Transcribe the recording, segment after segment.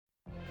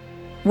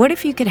What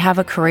if you could have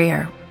a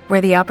career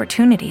where the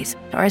opportunities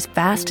are as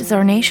vast as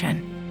our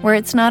nation, where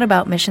it's not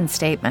about mission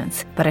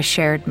statements, but a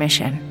shared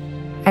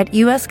mission? At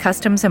U.S.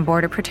 Customs and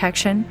Border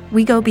Protection,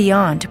 we go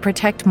beyond to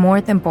protect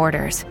more than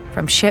borders.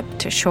 From ship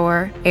to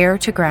shore, air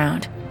to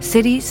ground,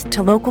 cities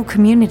to local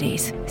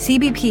communities,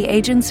 CBP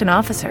agents and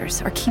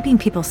officers are keeping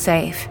people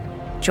safe.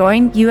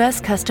 Join U.S.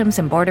 Customs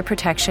and Border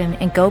Protection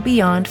and go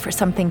beyond for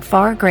something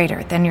far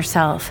greater than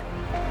yourself.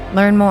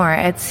 Learn more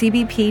at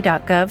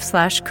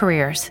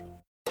cbp.gov/careers.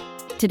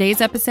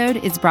 Today's episode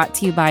is brought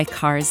to you by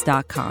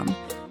Cars.com.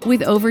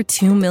 With over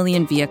 2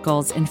 million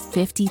vehicles and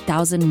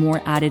 50,000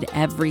 more added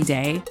every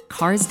day,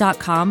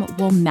 Cars.com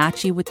will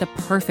match you with the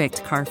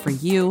perfect car for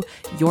you,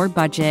 your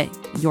budget,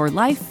 your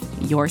life,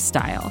 your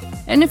style.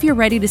 And if you're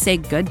ready to say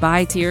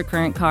goodbye to your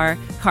current car,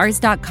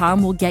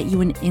 Cars.com will get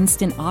you an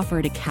instant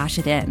offer to cash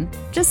it in.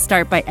 Just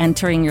start by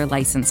entering your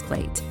license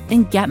plate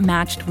and get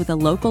matched with a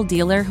local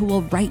dealer who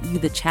will write you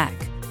the check.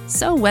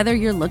 So whether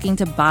you're looking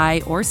to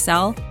buy or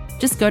sell,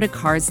 just go to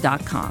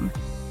Cars.com.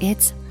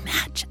 It's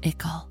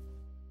magical.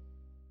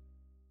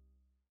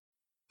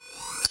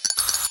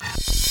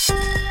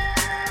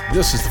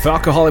 This is the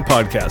Falcoholic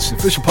Podcast, the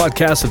official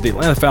podcast of the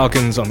Atlanta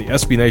Falcons on the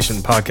SB Nation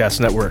Podcast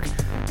Network.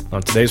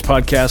 On today's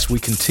podcast, we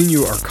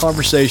continue our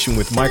conversation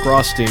with Mike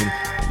Rothstein,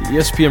 the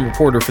ESPN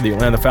reporter for the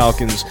Atlanta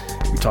Falcons.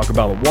 We talk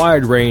about a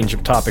wide range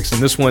of topics in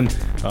this one,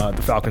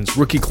 the Falcons'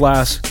 rookie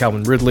class,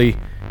 Calvin Ridley,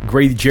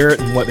 Grady Jarrett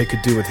and what they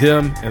could do with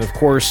him, and of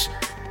course,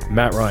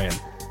 Matt Ryan.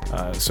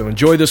 So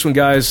enjoy this one,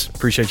 guys.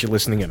 Appreciate you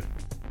listening in.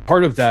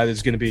 Part of that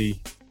is going to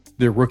be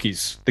their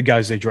rookies, the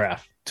guys they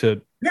draft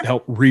to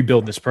help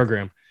rebuild this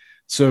program.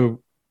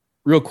 So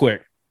real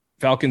quick,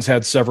 Falcons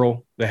had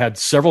several. They had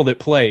several that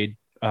played,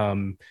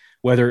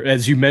 whether,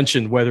 as you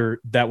mentioned, whether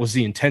that was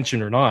the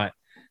intention or not.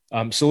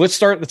 So let's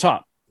start at the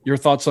top. Your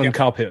thoughts on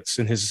Kyle Pitts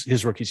and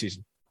his rookie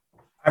season?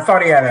 I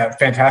thought he had a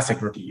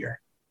fantastic rookie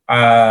year.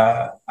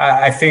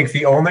 I think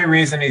the only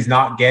reason he's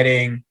not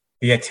getting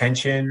the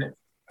attention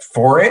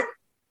for it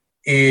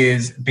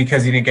is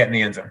because he didn't get in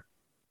the end zone.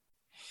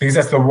 Because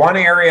that's the one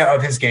area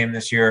of his game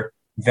this year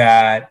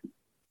that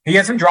he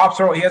had some drops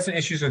early. He had some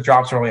issues with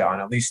drops early on,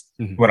 at least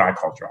what I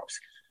call drops.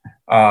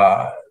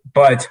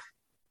 But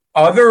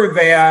other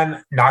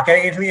than not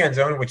getting into the end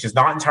zone, which is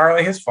not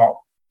entirely his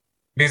fault,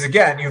 because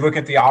again, you look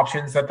at the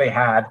options that they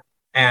had,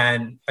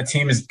 and a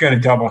team is going to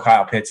double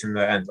Kyle Pitts in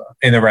the end zone,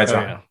 in the red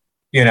zone. Yeah.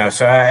 You know,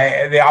 so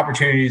the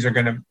opportunities are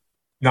going to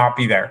not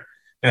be there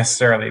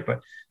necessarily.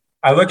 But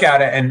I look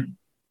at it, and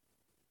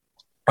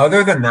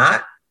other than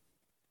that,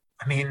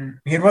 I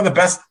mean, he had one of the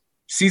best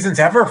seasons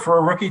ever for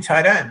a rookie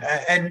tight end.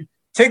 And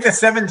take the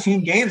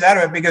 17 games out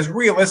of it, because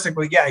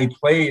realistically, yeah, he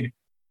played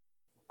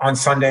on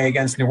Sunday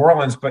against New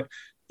Orleans, but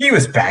he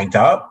was banged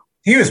up.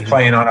 He was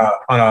playing on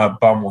a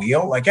bum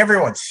wheel. Like,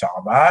 everyone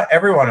saw that.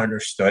 Everyone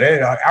understood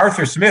it.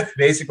 Arthur Smith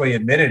basically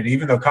admitted it,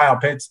 even though Kyle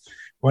Pitts,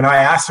 when I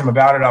asked him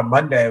about it on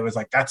Monday, it was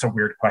like, that's a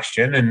weird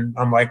question. And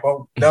I'm like,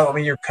 well, no, I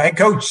mean, your head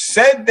coach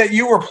said that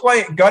you were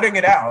gutting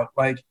it out.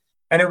 Like,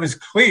 and it was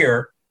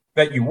clear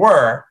that you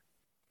were.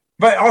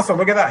 But also,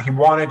 look at that. He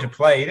wanted to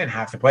play. He didn't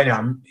have to play. Now,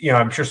 I'm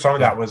sure some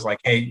of that was like,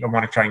 hey, I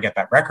want to try and get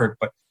that record.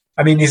 But,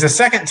 I mean, he's the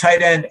second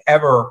tight end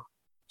ever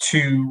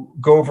to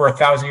go over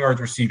 1,000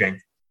 yards receiving.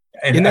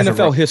 In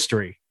NFL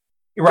history.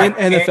 Right.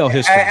 In NFL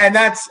history. And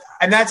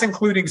that's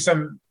including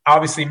some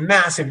obviously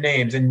massive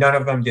names, and none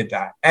of them did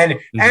that. And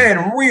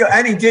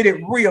he did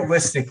it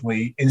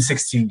realistically in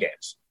 16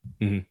 games.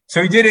 Mm-hmm.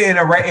 So he did it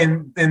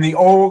in the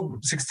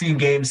old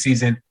 16-game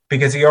season,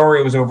 because he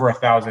already was over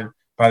 1,000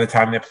 by the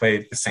time they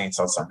played the Saints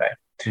on Sunday.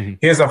 Mm-hmm.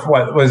 He has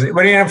what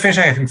did he end up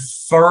finishing? I think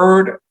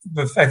third.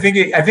 I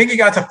think he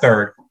got to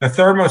third. The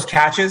third most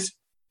catches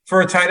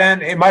for a tight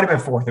end. It might have been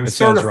fourth. It was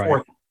third or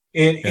fourth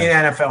in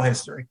NFL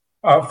history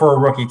for a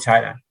rookie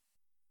tight end.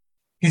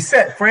 He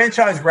set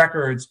franchise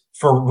records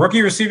for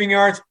rookie receiving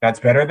yards. That's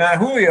better than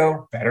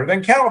Julio, better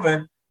than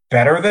Calvin,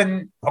 better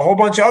than a whole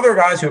bunch of other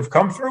guys who have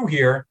come through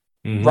here.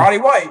 Mm-hmm. Roddy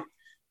White.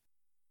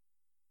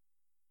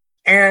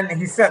 And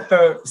he set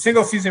the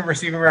single season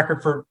receiving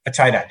record for a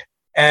tight end.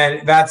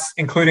 And that's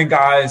including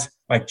guys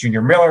like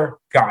Junior Miller,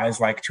 guys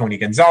like Tony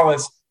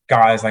Gonzalez,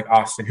 guys like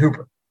Austin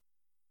Hooper.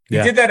 He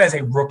did that as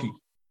a rookie.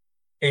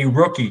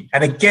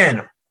 And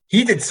again,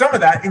 he did some of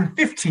that in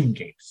 15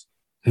 games.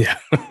 Yeah.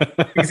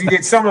 Because he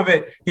did some of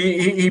it.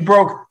 He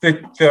broke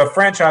the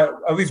franchise,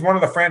 at least one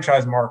of the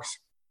franchise marks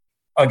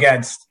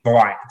against the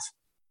Lions.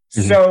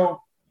 Mm-hmm. So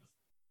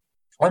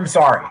I'm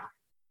sorry.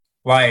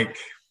 Like,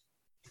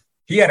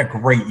 he had a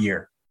great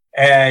year.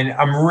 And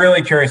I'm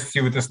really curious to see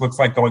what this looks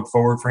like going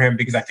forward for him,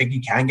 because I think he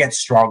can get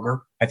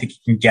stronger. I think he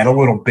can get a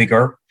little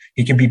bigger.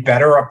 He can be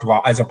better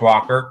as a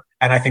blocker.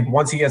 And I think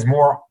once he has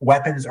more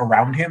weapons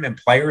around him and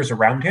players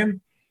around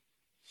him,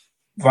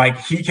 like,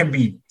 he can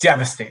be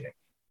devastating.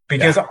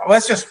 Because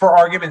let's just, for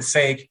argument's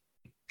sake,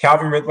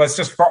 Calvin, we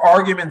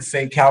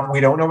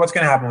don't know what's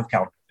going to happen with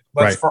Calvin.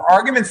 For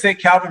argument's sake,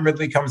 Calvin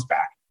Ridley comes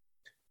back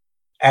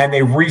and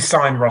they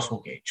re-sign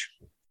Russell Gage.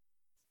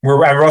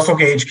 And Russell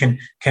Gage can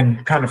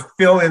kind of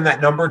fill in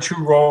that number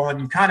 2 role, and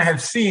you kind of have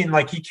seen,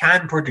 like, he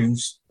can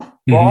produce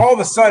Well, all of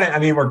a sudden, I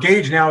mean, where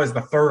Gage now is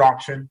the third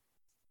option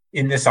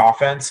in this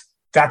offense,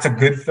 that's a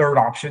good third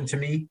option to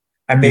me.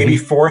 And maybe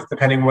fourth,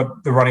 depending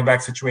what the running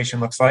back situation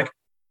looks like.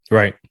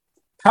 Right.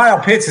 Kyle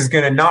Pitts is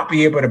going to not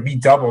be able to be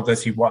doubled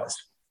as he was.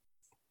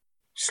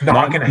 It's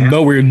not going to happen.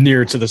 Nowhere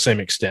near to the same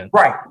extent.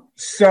 Right.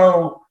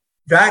 So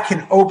that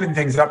can open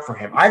things up for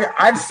him.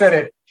 I've said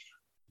it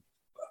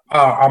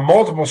on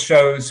multiple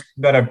shows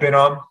that I've been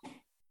on.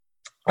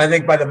 I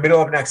think by the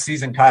middle of next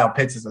season, Kyle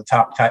Pitts is the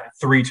top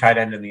 3 tight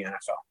end in the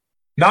NFL.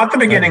 Not the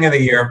beginning of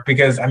the year,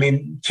 because, I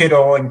mean,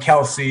 Kittle and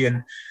Kelsey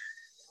and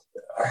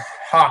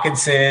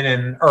Hawkinson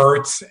and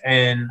Ertz,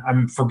 and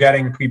I'm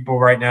forgetting people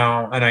right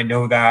now, and I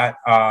know that.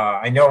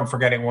 I know I'm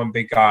forgetting one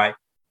big guy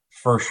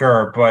for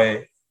sure,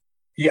 but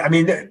yeah, I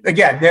mean,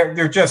 again,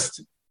 they're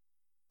just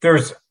 –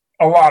 there's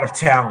a lot of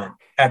talent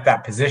at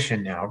that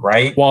position now,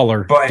 right?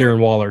 Darren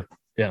Waller,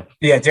 yeah.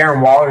 Yeah,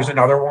 Darren Waller's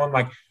another one.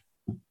 Like,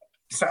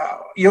 so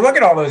you look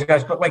at all those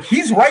guys, but, like,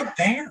 he's right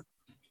there.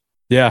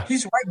 Yeah.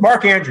 He's right.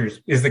 Mark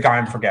Andrews is the guy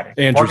I'm forgetting.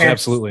 Andrews,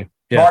 absolutely.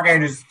 Yeah. Mark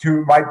Andrews,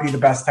 who might be the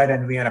best tight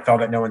end in the NFL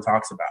that no one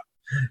talks about.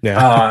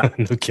 Yeah,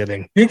 no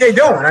kidding. They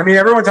don't. I mean,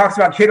 everyone talks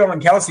about Kittle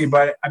and Kelsey,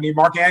 but, I mean,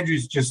 Mark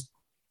Andrews just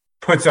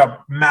puts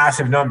up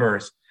massive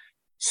numbers.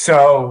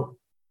 So,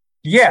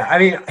 yeah, I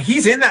mean,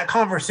 he's in that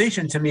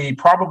conversation to me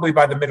probably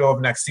by the middle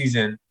of next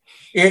season,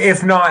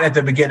 if not at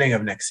the beginning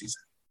of next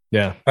season.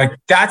 Yeah. Like,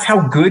 that's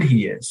how good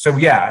he is. So,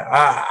 yeah,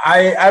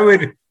 I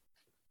would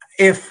 –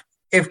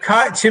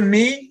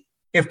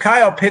 if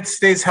Kyle Pitts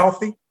stays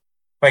healthy,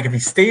 like if he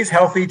stays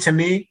healthy, to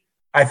me,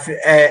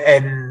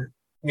 and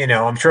you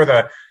know, I'm sure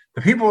the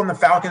people in the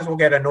Falcons will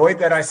get annoyed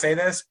that I say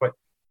this, but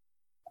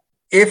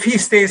if he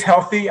stays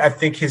healthy, I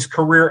think his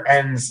career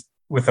ends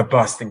with a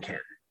bust in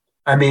Canton.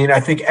 I mean, I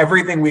think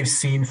everything we've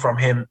seen from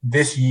him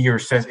this year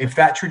says if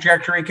that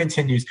trajectory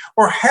continues,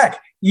 or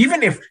heck,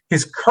 even if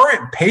his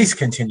current pace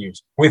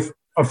continues with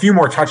a few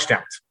more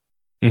touchdowns,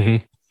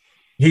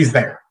 he's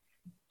there.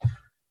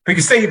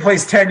 Because say he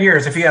plays 10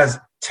 years, if he has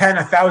 10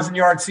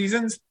 1,000-yard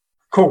seasons,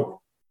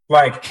 cool.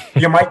 Like,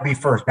 you might be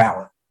first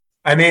ballot.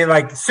 I mean,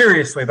 like,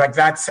 seriously, like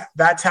that's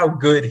how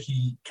good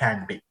he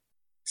can be.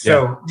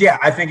 So, yeah,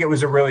 I think it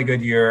was a really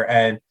good year.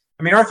 And,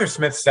 I mean, Arthur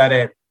Smith said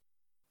it,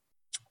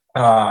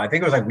 I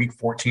think it was like week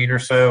 14 or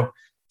so. I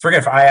forget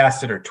if I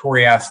asked it or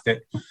Tori asked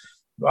it.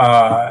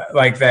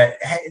 Like that,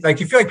 hey, like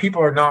you feel like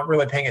people are not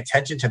really paying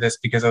attention to this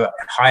because of the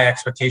high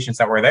expectations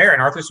that were there.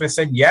 And Arthur Smith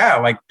said, yeah,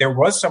 like there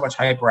was so much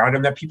hype around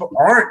him that people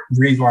aren't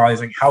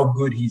realizing how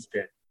good he's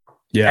been.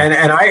 Yeah.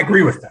 And I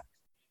agree with that.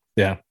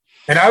 Yeah.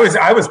 And I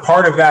was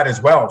part of that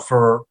as well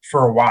for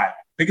a while,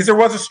 because there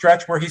was a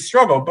stretch where he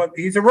struggled, but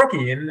he's a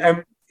rookie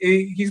and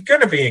he's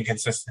going to be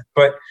inconsistent.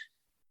 But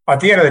at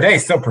the end of the day, he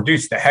still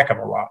produced a heck of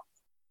a lot.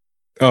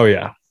 Oh,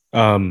 yeah.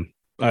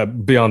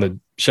 Beyond a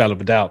shadow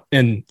of a doubt.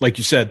 And like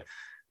you said,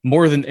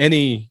 more than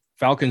any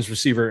Falcons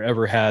receiver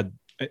ever had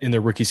in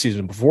their rookie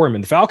season before him.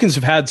 And the Falcons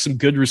have had some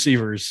good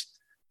receivers,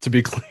 to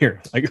be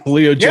clear. Like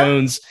Julio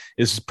Jones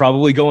is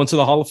probably going to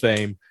the Hall of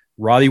Fame.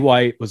 Roddy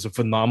White was a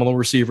phenomenal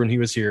receiver when he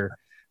was here.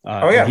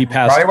 He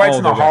passed. Roddy White's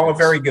in the Hall of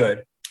Very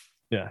Good.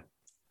 Yeah.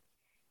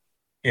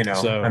 You know,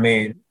 so, I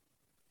mean,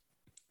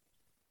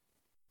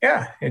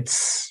 yeah,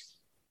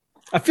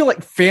 I feel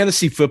like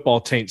fantasy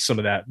football taints some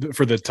of that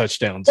for the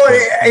touchdowns. Well,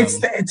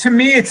 to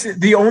me, it's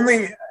the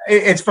only.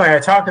 It's funny. I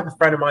talked to a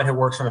friend of mine who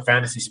works in the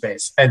fantasy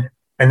space, and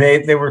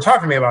they were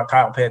talking to me about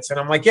Kyle Pitts, and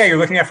I'm like, yeah, you're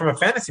looking at it from a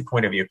fantasy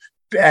point of view.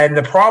 And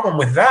the problem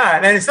with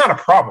that, and it's not a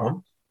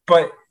problem,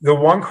 but the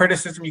one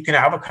criticism you can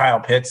have of Kyle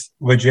Pitts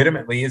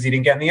legitimately is he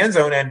didn't get in the end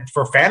zone, and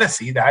for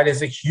fantasy, that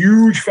is a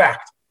huge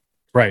fact.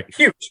 Right,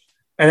 huge,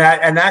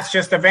 and that's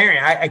just a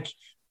variant.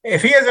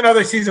 If he has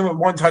another season with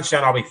one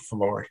touchdown, I'll be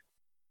floored.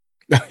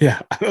 Yeah,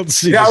 I don't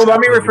see. Yeah, let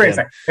me rephrase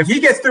that. If he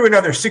gets through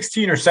another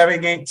 16 or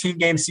 17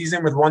 game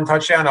season with one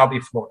touchdown, I'll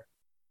be floored.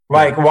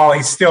 Like while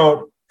he's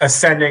still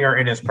ascending or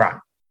in his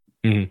prime.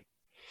 Mm-hmm.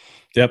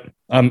 Yep,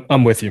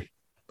 I'm with you.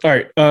 All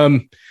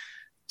right,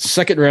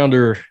 second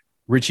rounder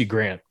Richie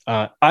Grant.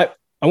 I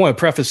want to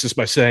preface this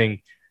by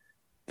saying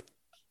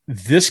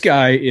this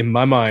guy, in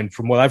my mind,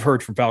 from what I've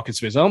heard from Falcons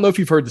fans, I don't know if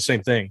you've heard the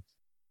same thing,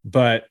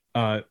 but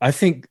I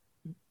think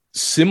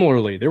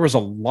similarly there was a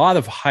lot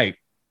of hype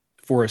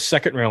for a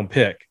second round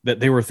pick that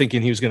they were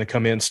thinking he was going to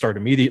come in, start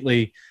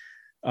immediately.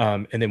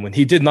 And then when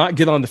he did not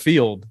get on the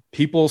field,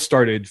 people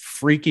started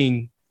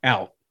freaking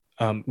out,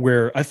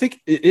 where I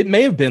think it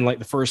may have been like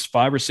the first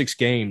 5 or 6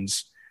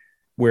 games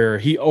where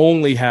he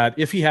only had,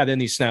 if he had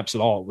any snaps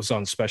at all, it was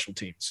on special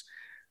teams.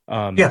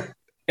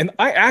 And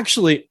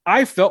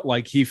I felt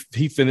like he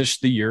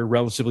finished the year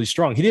relatively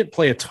strong. He didn't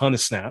play a ton of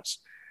snaps.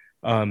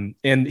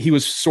 And he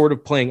was sort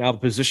of playing out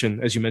of position,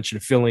 as you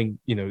mentioned, filling,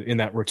 in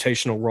that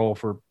rotational role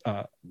for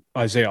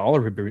Isaiah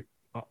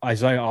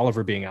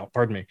Oliver being out.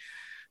 Pardon me.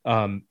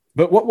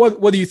 But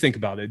what do you think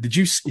about it? Did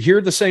you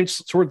hear the same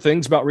sort of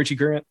things about Richie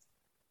Grant?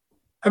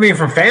 I mean,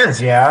 from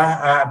fans,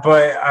 yeah.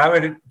 But I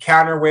would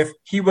counter with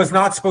he was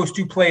not supposed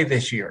to play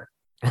this year.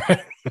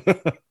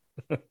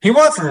 He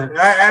wasn't.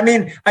 I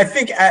mean, I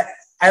think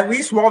at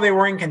least while they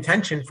were in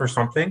contention for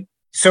something,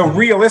 So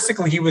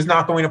realistically, he was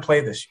not going to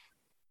play this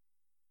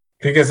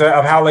year because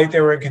of how late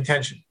they were in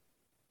contention.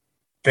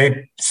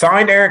 They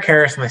signed Eric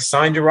Harris and they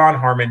signed Deron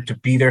Harmon to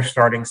be their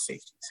starting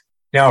safeties.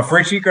 Now, if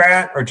Richie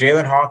Grant or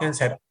Jalen Hawkins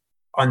had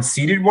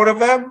unseated one of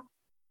them,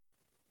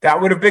 that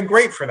would have been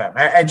great for them.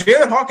 And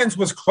Jalen Hawkins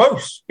was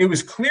close. It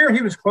was clear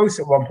he was close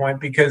at one point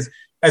because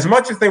as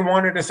much as they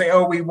wanted to say,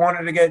 oh, we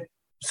wanted to get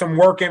some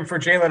work in for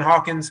Jalen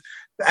Hawkins,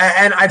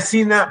 and I've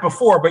seen that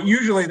before, but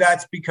usually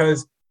that's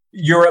because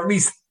you're at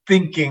least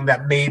thinking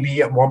that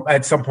maybe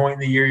at some point in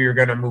the year you're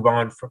going to move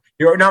on.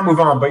 You're not move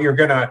on, but you're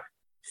going to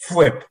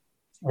flip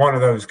one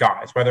of those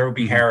guys, whether it would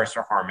be Harris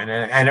or Harmon.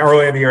 And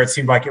earlier in the year, it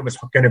seemed like it was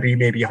going to be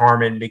maybe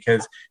Harmon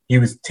because he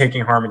was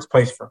taking Harmon's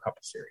place for a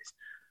couple series.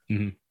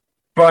 Mm-hmm.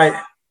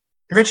 But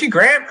Richie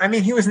Grant, I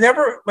mean, he was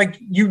never, like,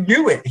 you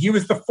knew it. He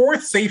was the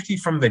fourth safety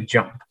from the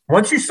jump.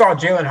 Once you saw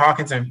Jalen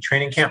Hawkins in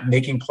training camp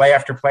making play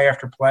after play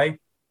after play,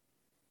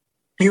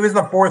 he was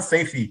the fourth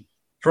safety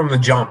from the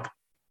jump.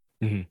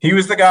 Mm-hmm. He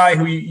was the guy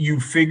who you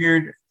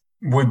figured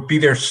would be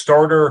their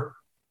starter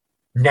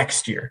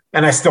next year.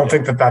 And I still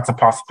think that that's a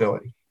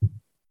possibility.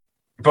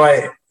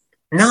 But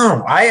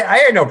no, I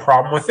had no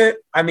problem with it.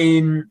 I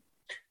mean,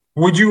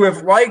 would you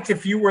have liked,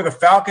 if you were the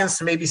Falcons,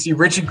 to maybe see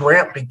Richie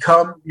Grant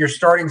become your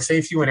starting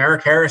safety when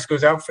Eric Harris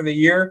goes out for the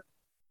year?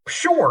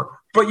 Sure.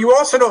 But you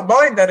also don't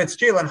mind that it's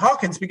Jalen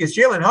Hawkins because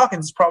Jalen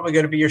Hawkins is probably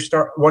going to be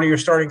one of your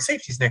starting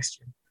safeties next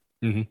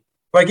year. Mm-hmm.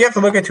 Like, you have to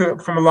look into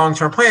it from a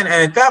long-term plan.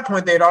 And at that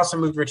point, they had also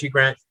moved Richie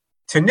Grant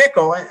to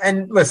nickel.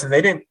 And listen,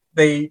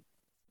 they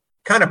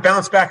kind of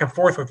bounced back and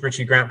forth with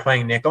Richie Grant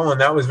playing nickel, and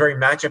that was very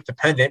matchup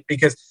dependent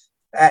because,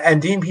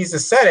 and Dean Pease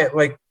has said it,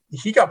 like,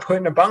 he got put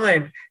in a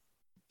bind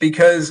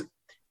because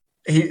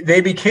they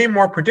became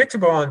more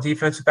predictable on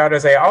defense without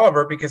Isaiah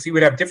Oliver because he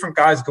would have different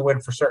guys go in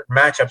for certain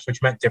matchups,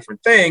 which meant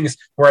different things,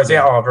 where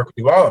Isaiah Oliver could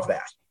do all of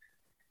that.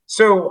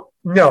 So,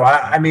 no,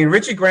 I mean,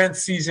 Richie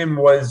Grant's season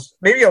was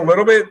maybe a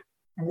little bit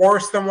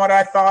worse than what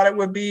I thought it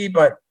would be,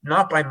 but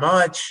not by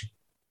much,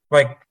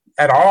 like,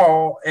 at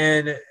all.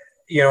 And,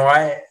 you know,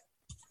 I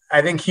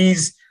think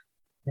he's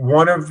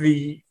one of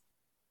the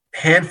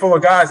handful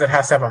of guys that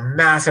has to have a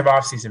massive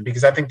offseason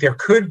because I think there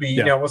could be,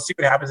 you know, we'll see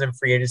what happens in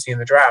free agency in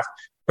the draft,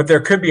 but there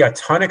could be a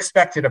ton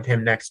expected of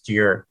him next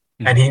year,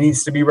 and he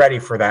needs to be ready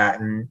for that.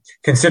 And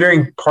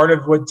considering part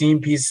of what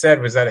Dean Pease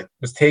said was that it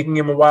was taking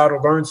him a while to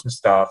learn some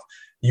stuff,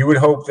 you would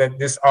hope that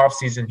this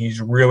offseason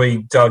he's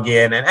really dug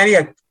in, and he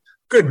had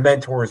good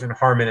mentors in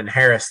Harmon and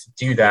Harris to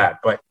do that.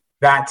 But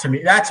that to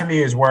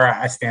me is where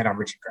I stand on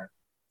Richie Grant.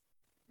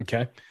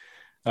 Okay.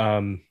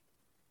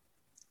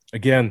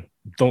 Again,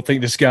 don't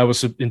think this guy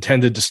was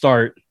intended to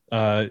start.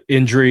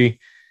 Injury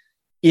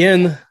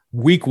in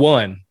week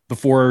one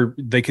before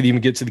they could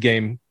even get to the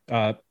game,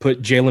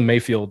 put Jalen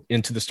Mayfield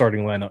into the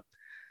starting lineup.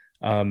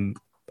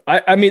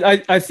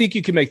 I think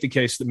you can make the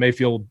case that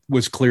Mayfield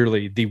was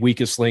clearly the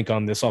weakest link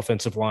on this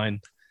offensive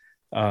line.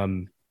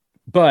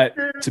 But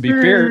to be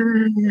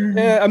fair,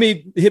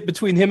 hit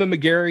between him and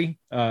McGarry,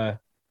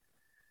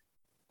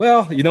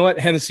 well, you know what?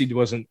 Hennessy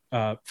wasn't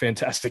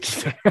fantastic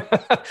either.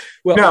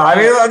 Well, no, I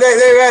mean,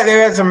 they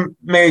had some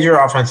major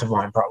offensive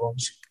line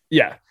problems.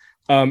 Yeah.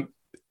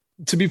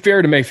 To be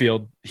fair to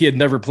Mayfield, he had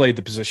never played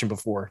the position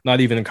before,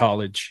 not even in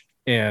college.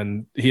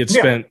 And he had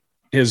spent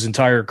his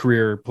entire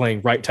career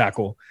playing right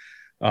tackle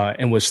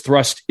and was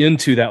thrust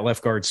into that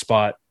left guard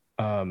spot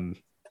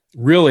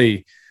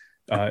really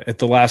at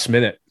the last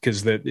minute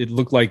because it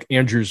looked like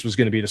Andrews was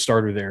going to be the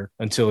starter there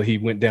until he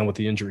went down with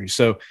the injury.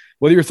 So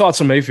what are your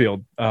thoughts on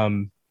Mayfield?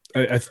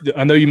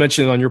 I know you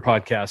mentioned it on your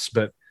podcast,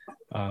 but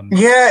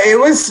he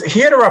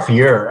had a rough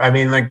year. I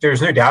mean, like,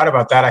 there's no doubt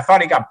about that. I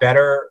thought he got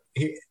better.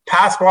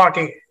 Pass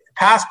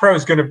pro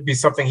is going to be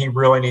something he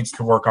really needs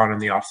to work on in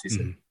the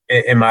offseason,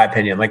 in my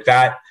opinion. Like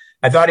that,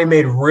 I thought he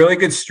made really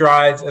good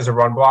strides as a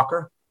run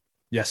blocker.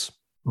 Yes.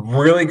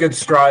 Really good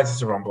strides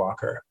as a run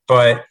blocker,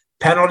 but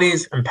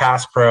penalties and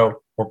pass pro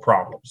were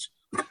problems.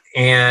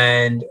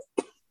 And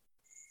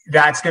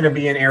that's going to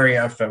be an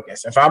area of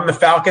focus. If I'm the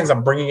Falcons,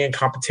 I'm bringing in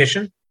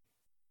competition.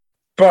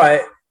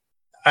 But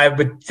I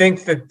would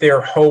think that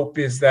their hope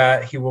is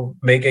that he will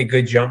make a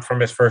good jump from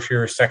his first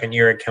year or second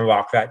year and can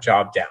lock that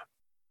job down.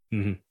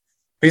 Mm-hmm.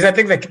 Because I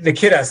think that the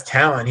kid has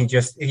talent.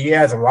 He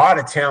has a lot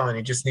of talent.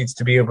 He just needs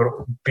to be able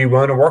to be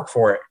willing to work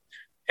for it.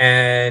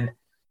 And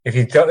if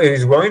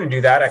he's willing to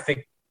do that, I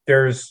think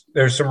there's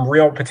some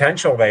real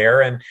potential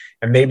there. And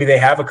maybe they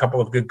have a couple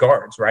of good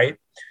guards, right?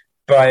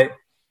 But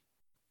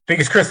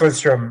because Chris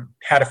Lindstrom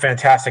had a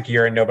fantastic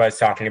year and nobody's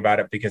talking about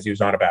it because he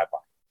was on a bad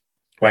line.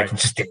 Like, he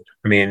just didn't.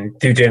 I mean,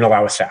 dude didn't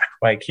allow a sack.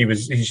 Like, he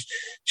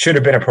should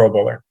have been a Pro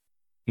Bowler,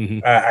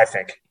 I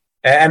think.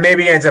 And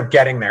maybe he ends up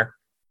getting there,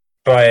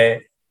 but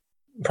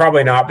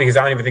probably not because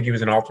I don't even think he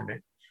was an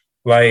alternate.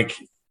 Like,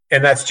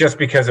 and that's just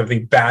because of the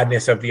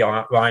badness of the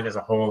line as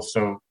a whole.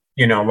 So,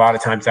 you know, a lot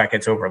of times that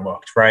gets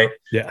overlooked, right?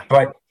 Yeah.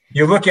 But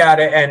you look at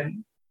it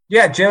and,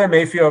 Jalen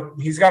Mayfield,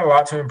 he's got a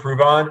lot to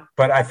improve on,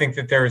 but I think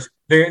that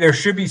there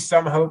should be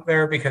some hope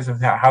there because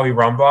of how he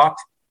run blocked.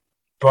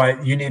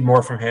 But you need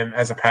more from him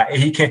as a pass.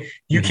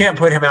 You can't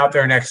put him out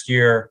there next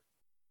year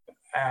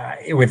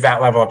with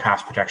that level of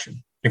pass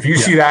protection. If you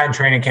see that in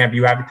training camp,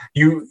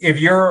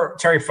 if you're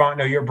Terry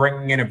Fontenot, you're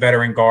bringing in a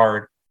veteran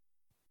guard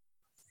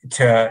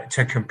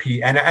to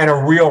compete and a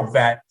real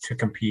vet to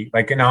compete.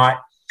 Like not,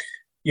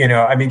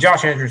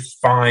 Josh Andrews is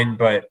fine,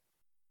 but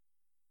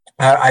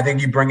I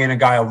think you bring in a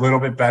guy a little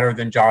bit better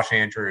than Josh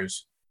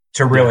Andrews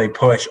to really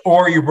push,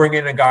 or you bring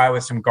in a guy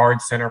with some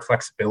guard center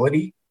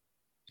flexibility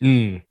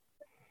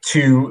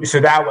so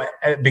that way,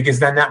 because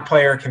then that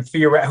player can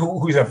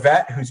who's a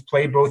vet who's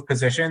played both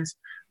positions.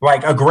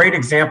 Like a great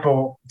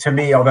example to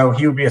me, although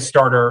he would be a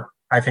starter,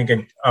 I think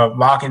a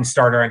lock-in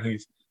starter, and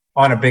he's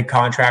on a big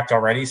contract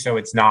already, so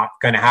it's not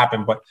going to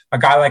happen. But a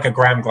guy like a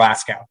Graham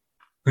Glasgow,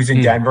 who's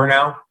in Denver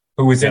now,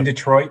 who was in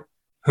Detroit,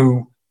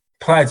 who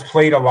has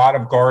played a lot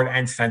of guard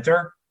and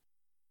center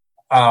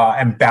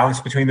and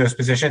bounced between those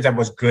positions and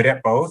was good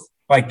at both.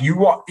 Like you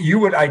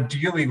would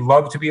ideally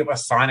love to be able to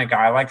sign a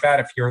guy like that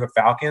if you're the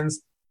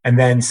Falcons, and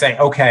then say,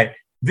 okay,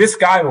 this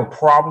guy will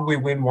probably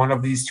win one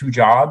of these two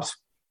jobs.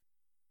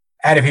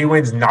 And if he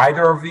wins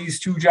neither of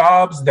these two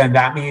jobs, then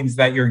that means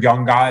that your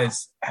young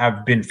guys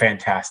have been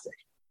fantastic.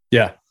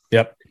 Yeah.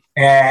 Yep.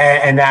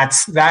 And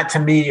that to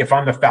me, if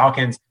I'm the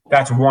Falcons,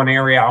 that's one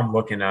area I'm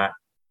looking at.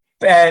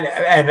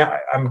 And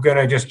I'm going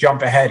to just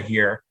jump ahead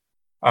here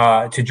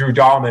to Drew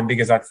Dahlman,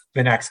 because that's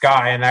the next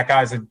guy. And that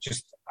guy's I'm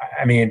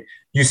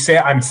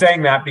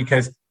saying that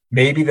because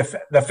maybe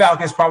the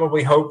Falcons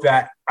probably hope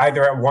that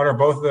either at one or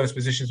both of those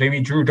positions,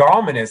 maybe Drew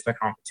Dahlman is the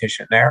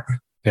competition there.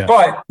 Yeah.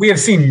 But we have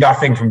seen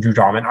nothing from Drew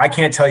Dahlman. I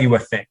can't tell you a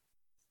thing.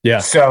 Yeah,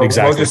 so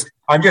exactly.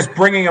 I'm just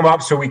bringing him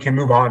up so we can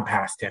move on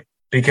past him,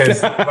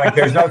 because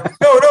there's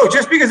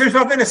just because there's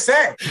nothing to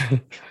say.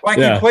 He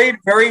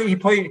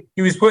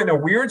was put in a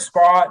weird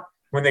spot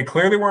when they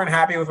clearly weren't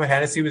happy with what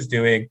Hennessy was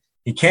doing.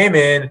 He came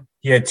in,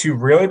 he had two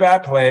really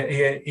bad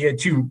plays. He had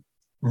two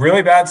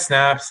really bad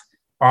snaps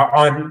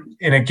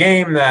in a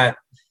game that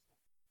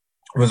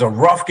was a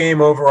rough game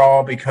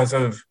overall because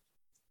of,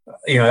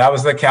 that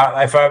was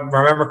if I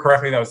remember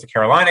correctly, that was the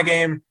Carolina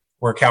game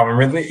where Calvin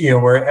Ridley,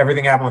 where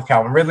everything happened with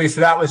Calvin Ridley.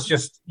 So that was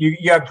just,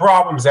 you had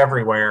problems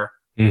everywhere.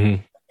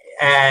 Mm-hmm.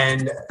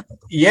 And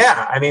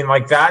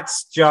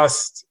that's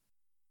just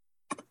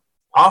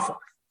awful.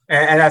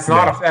 And that's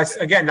that's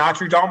again, not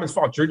Drew Dahlman's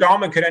fault. Drew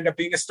Dahlman could end up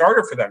being a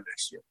starter for them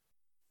next year.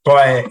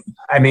 But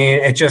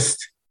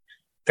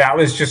that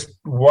was just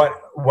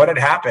what had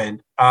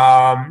happened.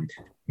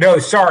 No,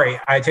 sorry,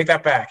 I take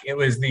that back. It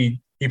was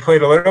he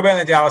played a little bit in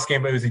the Dallas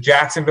game, but it was the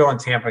Jacksonville and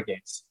Tampa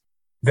games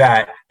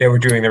that they were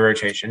doing the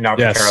rotation, not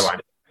the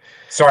Carolina.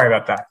 Sorry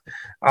about that.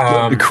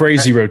 The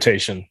crazy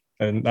rotation.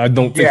 And I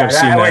don't think I've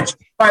seen that.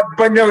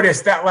 But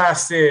notice that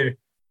lasted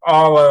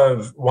all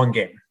of one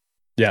game.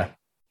 Yeah.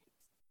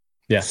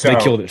 Yeah, so, they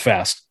killed it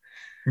fast.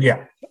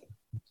 Yeah.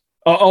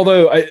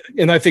 Although, I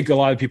think a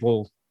lot of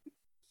people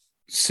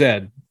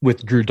said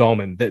with Drew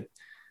Dahlman that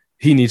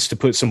he needs to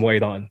put some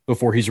weight on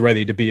before he's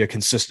ready to be a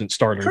consistent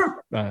starter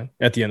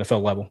at the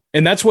NFL level.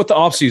 And that's what the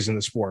offseason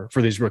is for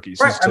these rookies.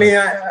 Right. To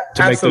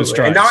make those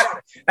strides.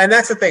 And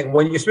that's the thing.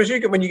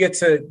 Especially when you get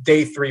to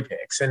day 3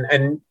 picks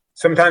and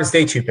sometimes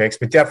day 2 picks,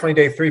 but definitely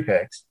day 3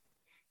 picks,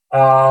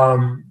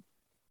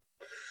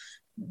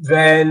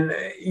 then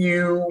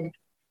you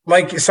 –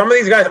 like some of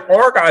these guys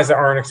are guys that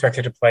aren't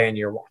expected to play in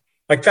year 1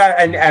 like that.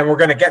 And we're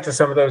going to get to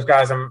some of those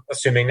guys, I'm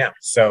assuming now.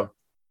 So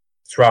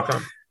let's rock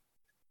on.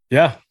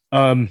 Yeah.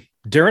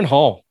 Darren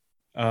Hall.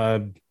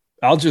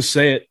 I'll just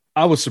say it.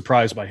 I was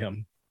surprised by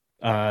him.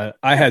 I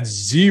had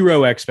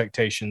zero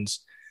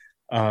expectations.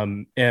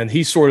 And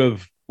he sort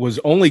of was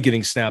only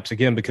getting snaps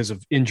again because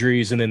of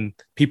injuries and then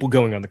people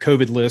going on the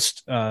COVID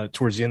list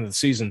towards the end of the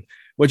season.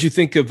 What'd you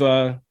think of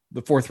the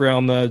 4th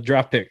round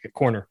draft pick at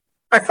corner?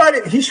 I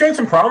thought he showed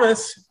some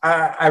promise.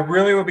 I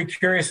really would be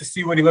curious to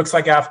see what he looks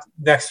like after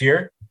next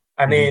year.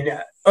 I mean,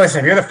 listen,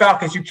 if you're the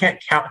Falcons, you can't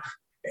count.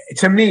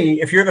 To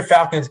me, if you're the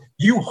Falcons,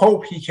 you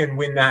hope he can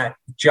win that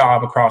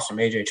job across from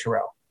AJ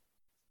Terrell.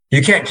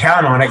 You can't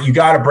count on it. You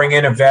got to bring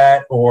in a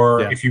vet,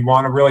 or if you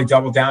want to really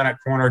double down at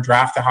corner,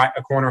 draft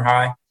a corner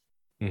high.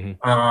 Mm-hmm.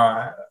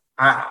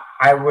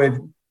 I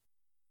would.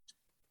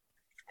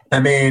 I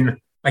mean,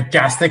 I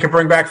guess they could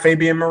bring back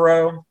Fabian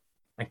Moreau.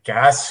 I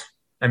guess.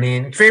 I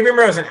mean, Fabian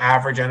Moreau is an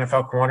average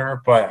NFL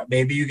corner, but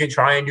maybe you can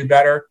try and do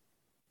better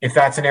if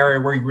that's an area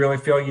where you really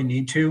feel you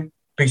need to,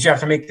 because you have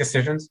to make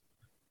decisions.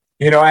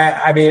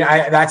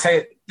 That's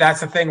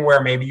the thing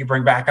where maybe you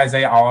bring back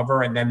Isaiah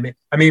Oliver, and then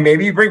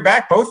maybe you bring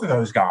back both of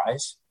those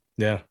guys.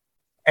 Yeah,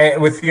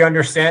 with the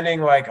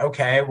understanding, like,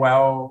 okay,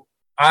 well,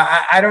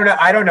 I don't know.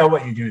 I don't know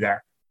what you do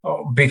there,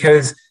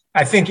 because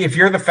I think if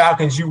you're the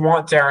Falcons, you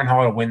want Darren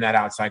Hall to win that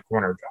outside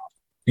corner job.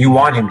 You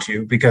want him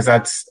to, because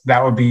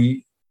that would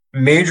be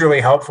majorly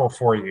helpful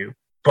for you,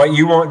 but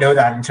you won't know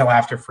that until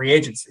after free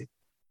agency.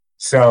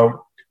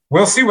 So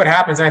we'll see what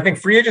happens. And I think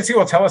free agency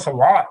will tell us a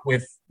lot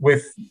with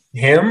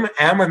him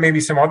and with maybe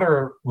some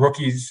other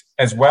rookies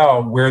as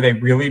well, where they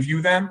really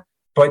view them.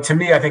 But to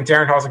me, I think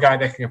Darren Hall's a guy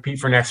that can compete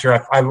for next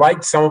year. I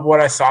liked some of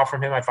what I saw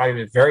from him. I thought he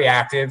was very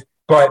active,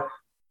 but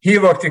he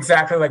looked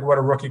exactly like what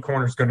a rookie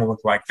corner is going to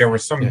look like. There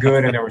was some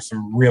good and there was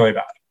some really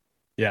bad.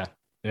 Yeah.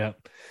 Yeah.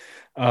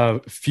 A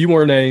few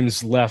more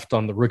names left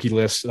on the rookie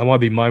list. I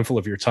want to be mindful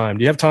of your time.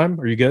 Do you have time?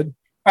 Are you good?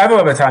 I have a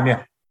little bit of time,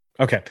 yeah.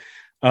 Okay.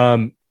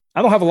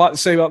 I don't have a lot to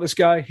say about this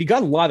guy. He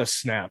got a lot of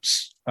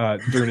snaps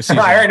during the season.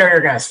 I already know what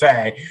you're going to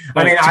say.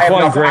 I mean,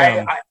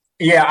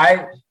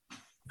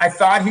 I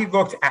thought he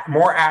looked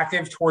more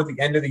active toward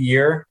the end of the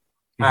year.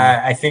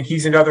 I think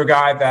he's another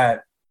guy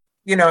that,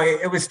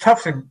 it was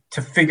tough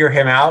to figure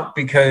him out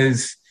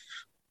because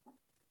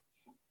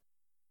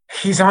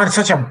he's on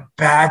such a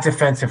bad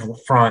defensive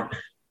front.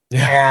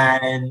 Yeah.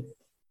 And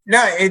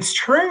no, it's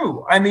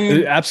true. I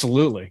mean,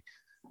 absolutely.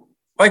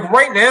 Like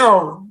right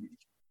now,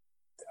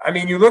 I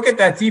mean, you look at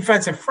that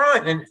defensive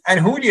front and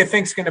who do you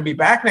think is going to be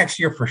back next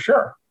year for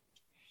sure?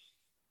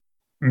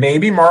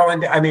 Maybe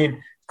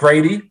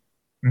Grady,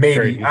 maybe.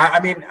 Grady.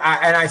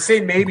 I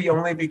say maybe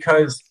only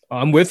because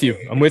I'm with you.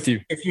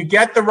 If you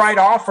get the right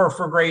offer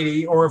for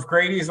Grady, or if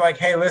Grady's like,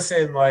 hey,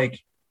 listen, like,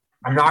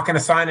 I'm not going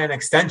to sign an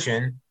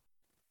extension,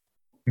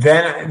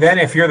 then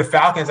if you're the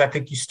Falcons, I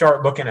think you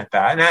start looking at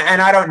that.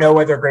 And I don't know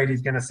whether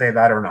Grady's going to say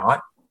that or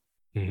not.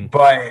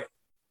 But,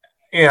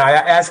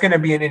 that's going to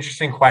be an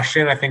interesting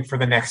question, I think, for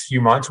the next few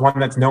months, one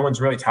that no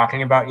one's really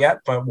talking about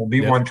yet, but will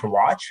be one to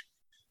watch.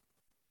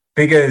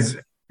 Because,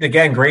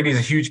 again, Grady's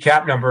a huge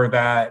cap number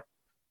that,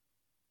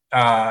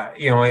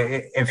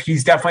 if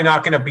he's definitely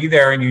not going to be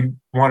there and you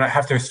want to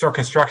have to start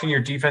constructing your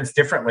defense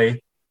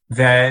differently,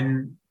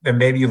 then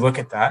maybe you look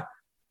at that.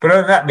 But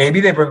other than that,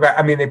 maybe they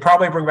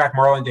probably bring back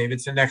Marlon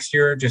Davidson next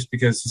year just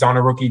because he's on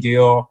a rookie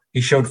deal.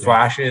 He showed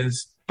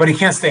flashes, but he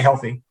can't stay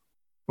healthy.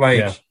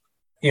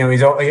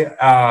 He's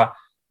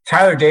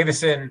Tyler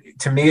Davison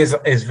to me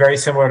is very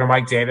similar to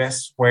Mike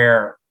Davis,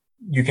 where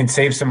you can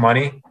save some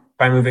money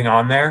by moving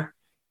on there.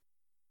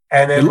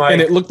 And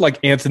then it looked like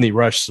Anthony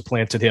Rush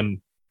supplanted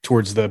him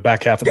towards the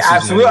back half of the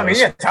season.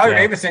 Absolutely. Tyler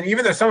Davison,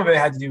 even though some of it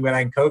had to do with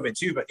COVID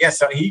too, but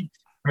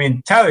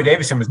Tyler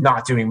Davison was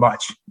not doing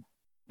much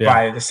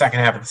by the second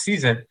half of the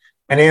season.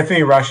 And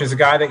Anthony Rush is a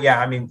guy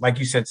that, like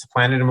you said,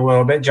 supplanted him a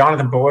little bit.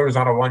 Jonathan Bullard was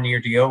on a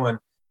 1-year deal. And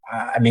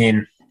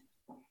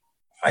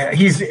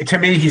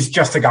he's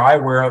just a guy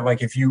where,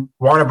 like, if you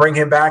want to bring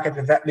him back at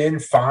the vet min,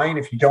 fine.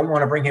 If you don't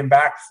want to bring him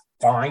back,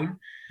 fine.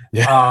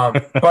 Yeah.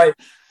 But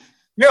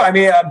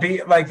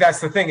that's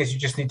the thing, is you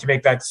just need to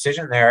make that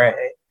decision there.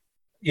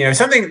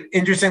 Something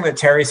interesting that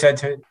Terry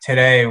said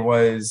today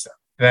was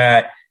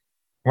that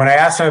when I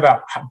asked him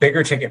about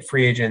bigger ticket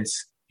free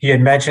agents, he had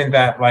mentioned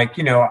that,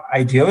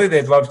 ideally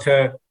they'd love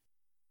to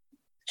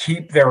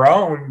keep their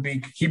own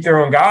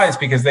guys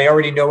because they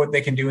already know what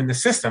they can do in the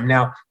system.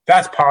 Now,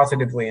 that's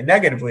positively and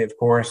negatively, of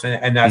course,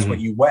 and that's what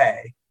you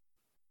weigh.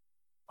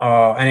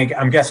 And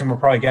I'm guessing we'll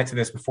probably get to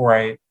this before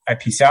I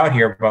peace out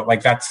here, but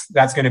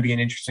that's going to be an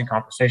interesting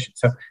conversation.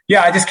 So,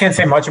 I just can't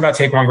say much about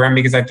Taquan Graham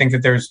because I think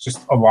that there's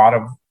just a lot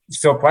of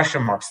still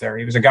question marks there.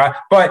 He was a guy,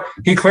 but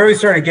he clearly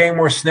started getting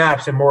more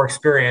snaps and more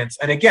experience.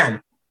 And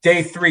again,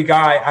 day 3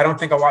 guy, I don't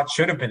think a lot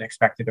should have been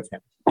expected of him.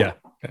 Yeah,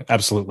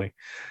 absolutely.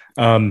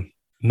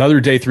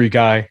 Another day 3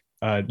 guy.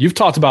 You've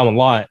talked about him a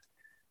lot.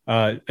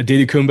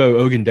 Adedikumbo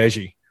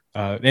Ogundeji.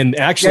 And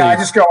actually,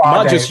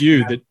 not just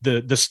you,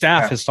 the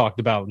staff has talked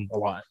about him a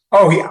lot.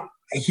 Oh,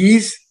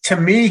 he's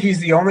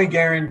the only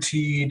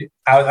guaranteed.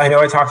 I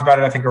know I talked about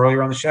it, I think,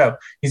 earlier on the show.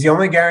 He's the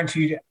only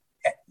guaranteed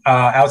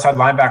outside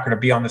linebacker to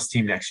be on this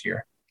team next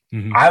year.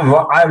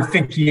 I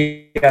think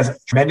he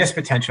has tremendous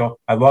potential.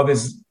 I love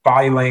his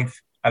body length.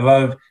 I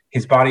love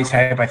his body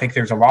type. I think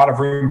there's a lot of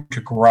room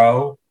to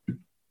grow.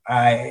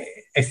 I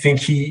think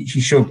he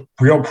showed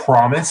real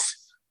promise.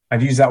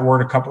 I've used that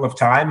word a couple of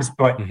times,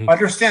 but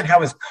understand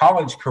how his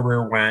college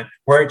career went,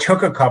 where it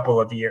took a couple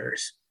of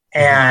years.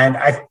 And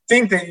I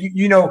think that,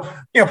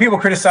 people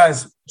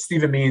criticize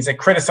Stephen Means. They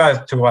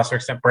criticize, to a lesser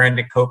extent,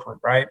 Brandon Copeland,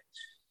 right?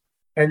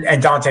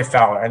 And Dante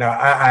Fowler. And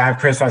I've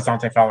criticized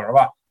Dante Fowler a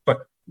lot.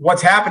 But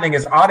what's happening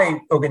is Ade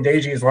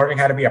Ogundeji is learning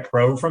how to be a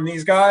pro from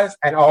these guys.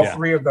 And all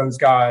 3 of those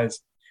guys,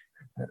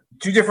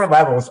 2 different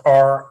levels,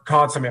 are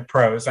consummate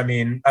pros. I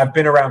mean, I've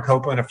been around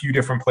Copeland a few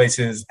different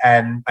places,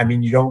 and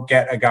you don't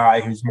get a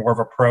guy who's more of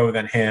a pro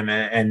than him.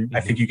 And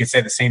I think you could say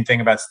the same thing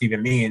about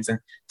Stephen Means. And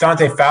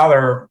Dante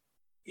Fowler,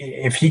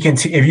 if you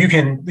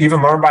can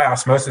even learn by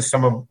osmosis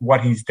some of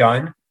what he's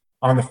done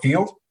on the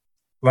field,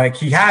 like,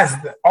 he has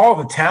all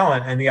the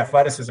talent and the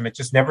athleticism. It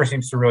just never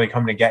seems to really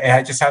come together.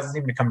 It just hasn't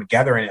seemed to come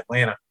together in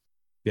Atlanta.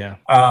 Yeah.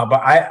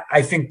 But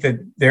I think that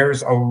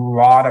there's a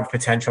lot of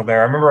potential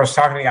there. I remember I was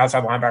talking to the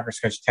outside linebackers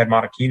coach, Ted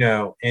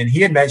Monachino, and he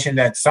had mentioned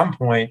at some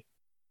point,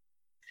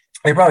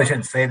 I probably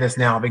shouldn't say this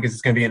now because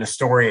it's going to be in a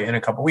story in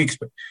a couple of weeks,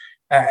 but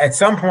at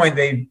some point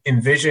they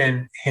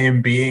envision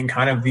him being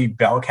kind of the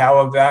bell cow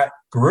of that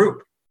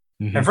group.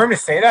 And for him to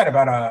say that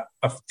about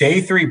a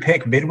day 3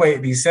 pick midway,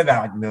 he said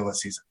that like middle of the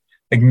season,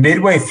 like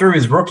midway through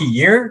his rookie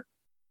year.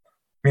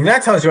 I mean,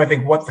 that tells you, I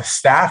think, what the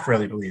staff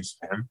really believes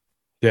of him.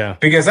 Yeah.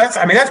 Because that's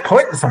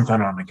putting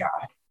something on the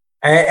guy.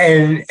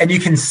 And you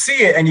can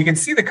see it, and you can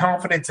see the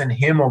confidence in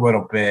him a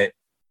little bit.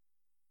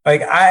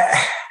 Like,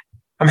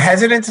 I'm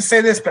hesitant to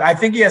say this, but I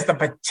think he has the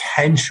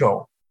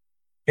potential,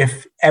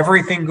 if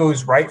everything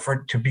goes right,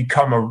 to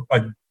become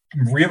a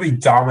really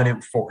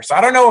dominant force.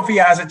 I don't know if he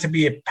has it to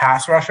be a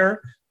pass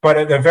rusher, but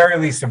at the very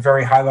least, a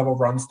very high-level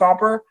run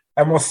stopper.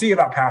 And we'll see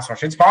about pass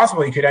rush. It's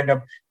possible he could end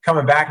up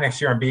coming back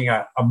next year and being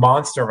a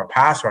monster of a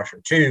pass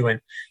rusher too.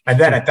 And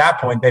then at that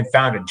point, they've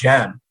found a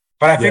gem.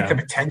 But I think the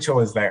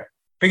potential is there.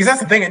 Because that's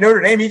the thing at Notre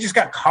Dame, he just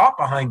got caught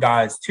behind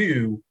guys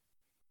too.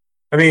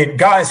 I mean,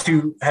 guys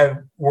who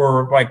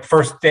were like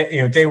first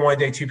day, day one,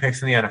 day two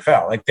picks in the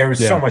NFL. Like there was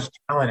so much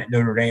talent at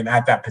Notre Dame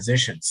at that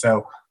position.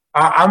 So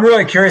I'm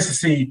really curious to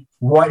see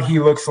what he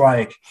looks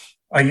like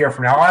a year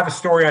from now. I'll have a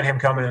story on him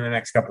coming in the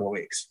next couple of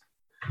weeks.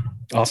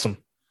 Awesome.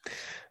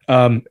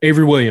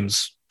 Avery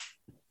Williams.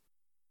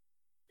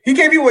 He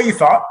gave you what you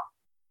thought.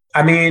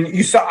 I mean,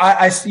 you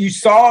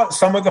saw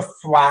some of the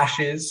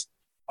flashes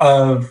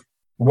of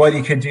what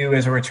he could do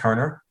as a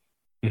returner.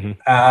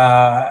 Mm-hmm.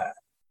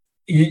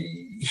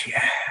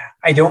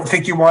 I don't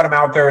think you want him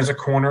out there as a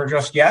corner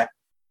just yet.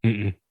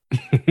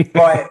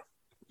 But,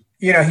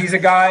 he's a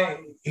guy,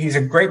 he's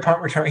a great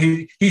punt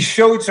returner. He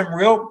showed some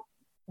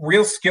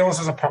real skills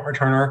as a punt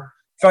returner.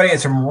 Thought he had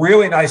some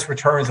really nice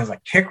returns as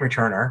a kick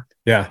returner.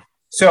 Yeah.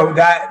 So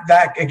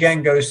that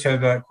again goes to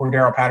the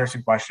Cordero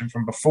Patterson question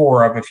from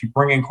before of if you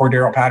bring in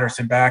Cordero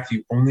Patterson back, do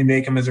you only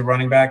make him as a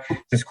running back?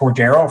 Does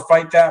Cordero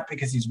fight that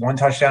because he's one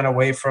touchdown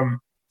away from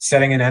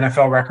setting an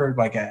NFL record?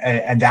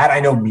 And that I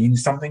know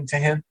means something to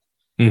him.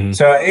 Mm-hmm.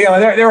 So,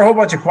 there are a whole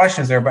bunch of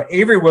questions there. But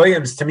Avery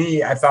Williams, to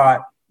me, I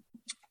thought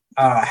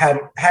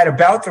had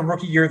about the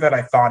rookie year that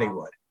I thought he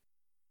would.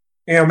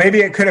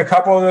 Maybe it could a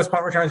couple of those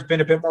punt returns been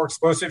a bit more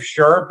explosive,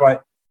 sure,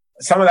 but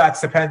some of that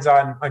depends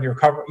on your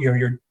cover,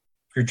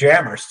 your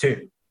jammers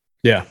too.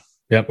 Yeah.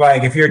 Yep.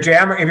 Like if your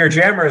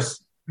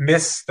jammers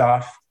miss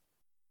stuff,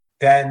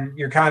 then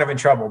you're kind of in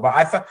trouble. But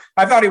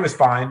I thought he was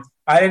fine.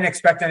 I didn't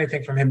expect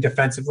anything from him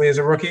defensively as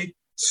a rookie.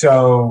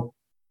 So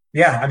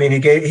yeah, I mean, he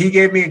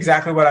gave me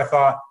exactly what I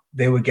thought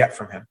they would get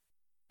from him.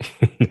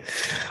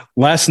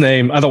 Last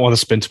name, I don't want to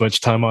spend too much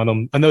time on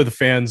him. I know the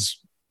fans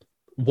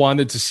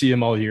wanted to see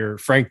him all year.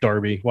 Frank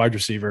Darby, wide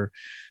receiver.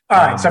 All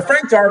right. So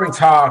Frank Darby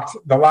talked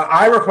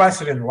I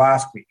requested him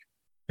last week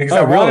because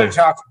I wanted to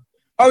talk.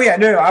 Oh yeah,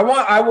 no,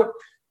 I would,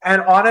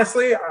 and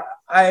honestly,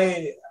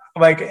 I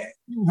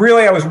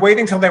was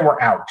waiting till they were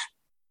out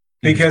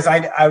because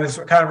I was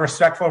kind of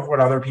respectful of what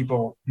other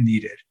people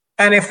needed.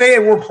 And if they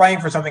were playing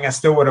for something, I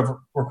still would have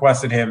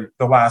requested him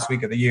the last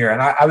week of the year.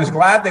 And I was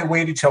glad they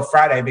waited till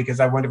Friday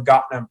because I would have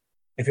gotten him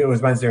if it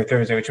was Wednesday or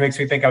Thursday, which makes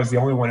me think I was the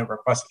only one who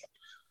requested him.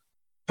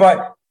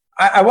 But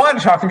I wanted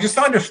to talk to him just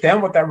to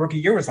understand what that rookie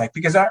year was like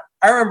because I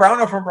remember, I don't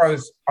know if I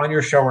was on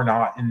your show or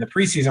not in the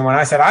preseason when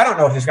I said, I don't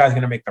know if this guy's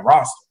going to make the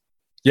roster.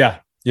 Yeah.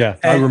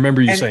 I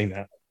remember you saying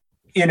that.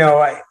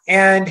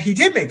 And he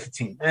did make the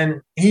team.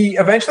 And he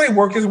eventually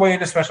worked his way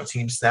into special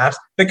team snaps.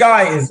 The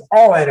guy is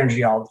all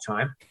energy all the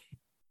time.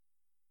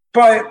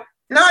 But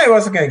no, he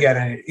wasn't going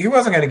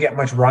to get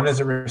much run as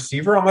a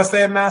receiver unless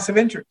they had massive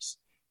injuries.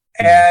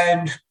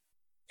 And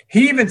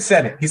he even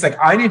said it. He's like,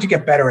 I need to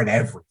get better at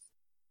everything.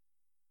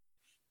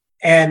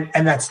 And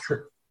that's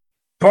true.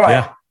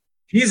 But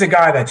he's a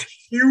guy that's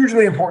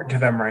hugely important to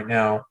them right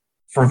now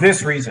for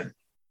this reason.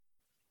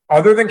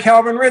 Other than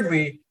Calvin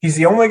Ridley, he's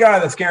the only guy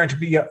that's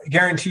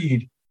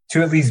guaranteed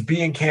to at least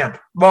be in camp.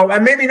 Well,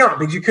 and maybe not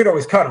because you could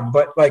always cut him.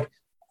 But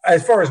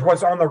as far as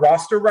what's on the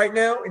roster right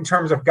now, in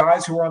terms of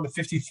guys who are on the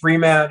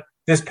 53-man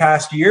this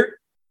past year,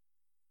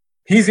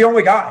 he's the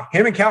only guy.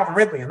 Him and Calvin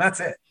Ridley, and that's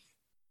it.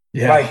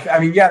 Yeah.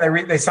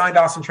 They signed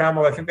Austin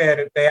Trammell. I think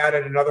they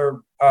added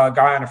another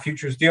guy on a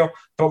futures deal.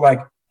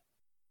 But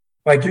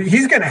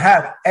he's going to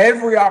have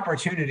every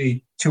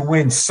opportunity to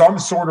win some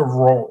sort of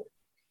role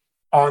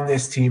on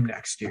this team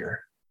next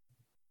year.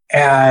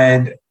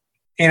 And,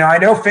 I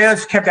know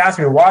fans kept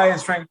asking me, why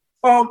is Frank,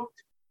 okay.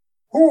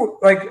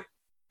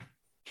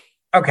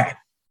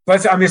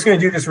 I'm just going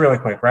to do this really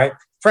quick, right?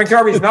 Frank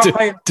Darby's not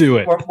playing. Do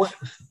it.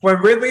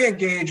 When Ridley and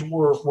Gage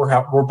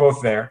were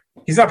both there,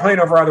 he's not playing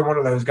over either one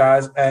of those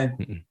guys.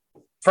 And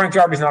Frank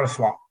Darby's not a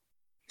slot.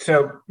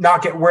 So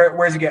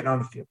where's he getting on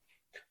the field?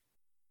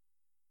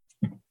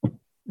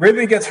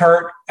 Ridley gets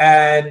hurt,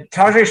 and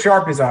Tajay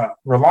Sharp is a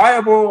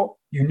reliable,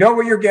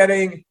 what you're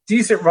getting,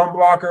 decent run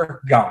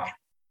blocker guy.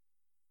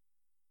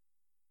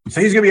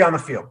 So he's going to be on the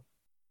field.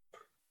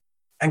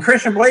 And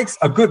Christian Blake's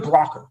a good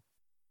blocker.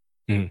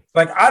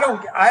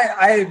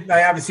 I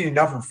haven't seen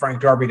enough of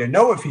Frank Darby to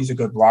know if he's a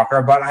good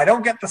blocker, but I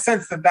don't get the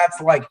sense that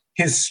that's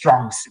his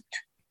strong suit.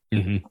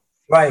 Mm-hmm.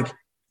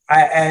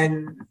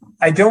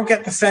 I don't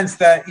get the sense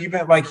that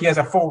even he has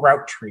a full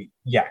route tree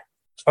yet.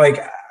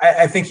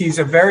 I think he's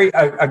a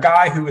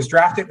guy who was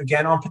drafted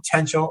again on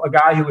potential, a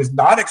guy who was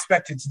not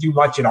expected to do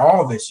much at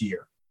all this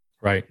year.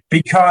 Right.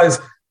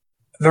 Because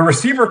the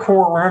receiver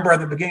core, remember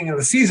at the beginning of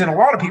the season, a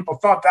lot of people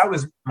thought that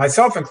was,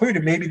 myself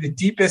included, maybe the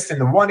deepest in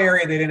the one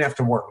area they didn't have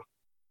to worry.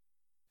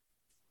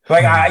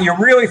 You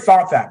really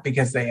thought that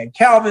because they had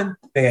Calvin,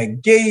 they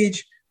had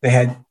Gage, they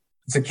had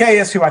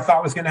Zacchaeus, who I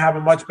thought was going to have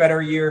a much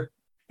better year.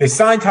 They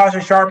signed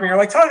Tajay Sharp, and you're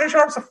like, Tajay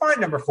Sharp's a fine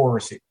number 4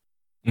 receiver.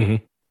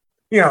 Mm-hmm.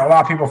 A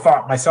lot of people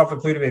thought, myself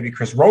included, maybe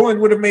Chris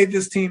Rowland would have made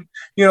this team.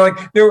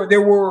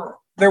 There were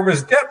there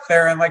was depth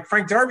there. And like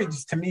Frank Darby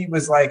just to me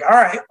was like, all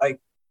right, like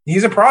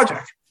he's a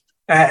project.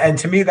 And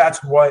to me,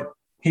 that's what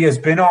he has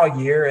been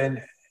all year.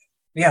 And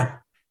yeah,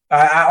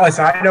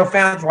 listen, I know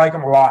fans like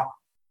him a lot.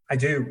 I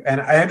do.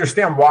 And I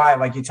understand why.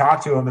 Like you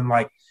talk to him and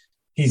like,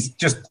 he's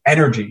just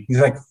energy. He's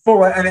like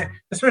full of, and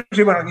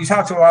especially when you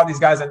talk to a lot of these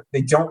guys and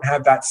they don't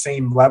have that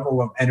same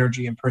level of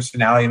energy and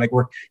personality. Like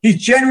he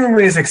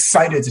genuinely is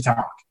excited to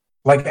talk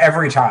like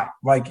every time.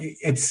 Like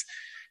it's,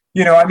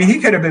 I mean, he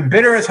could have been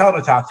bitter as hell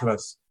to talk to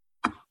us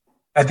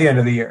at the end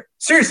of the year.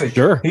 Seriously.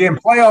 Sure. He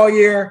didn't play all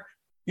year,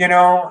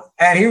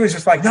 and he was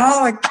just like, no,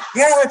 like,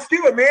 yeah, let's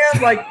do it,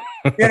 man. Like,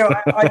 and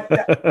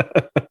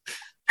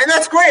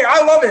that's great.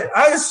 I love it.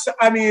 I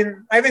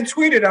even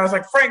tweeted, I was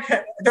like, Frank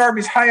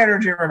Darby's high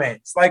energy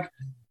remains. Like,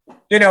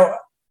 and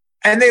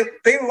they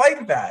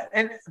liked that.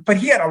 But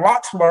he had a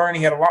lot to learn.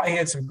 He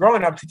had some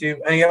growing up to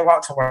do, and he had a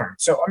lot to learn.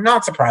 So I'm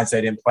not surprised they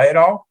didn't play at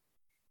all.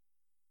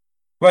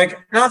 Like,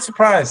 not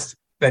surprised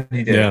that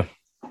he did. Yeah.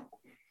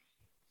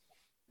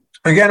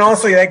 Again,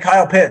 also, you had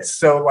Kyle Pitts.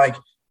 So, like,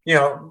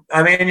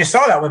 and you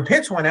saw that when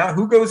Pitts went out,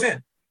 who goes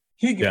in?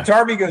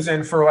 Darby goes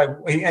in for, like,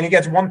 and he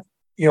gets one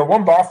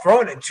ball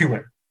thrown it to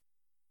him.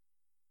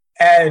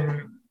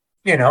 And,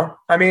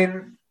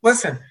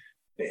 listen,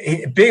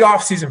 big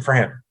offseason for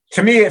him.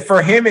 To me,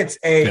 for him, it's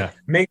a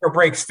make or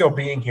break still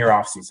being here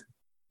offseason.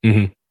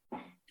 Mm-hmm.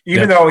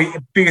 Even though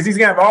because he's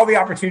going to have all the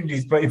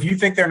opportunities, but if you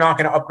think they're not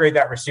going to upgrade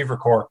that receiver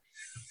core,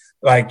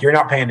 like you're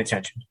not paying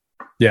attention.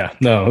 Yeah,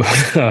 no,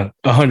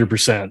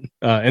 100%.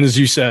 And as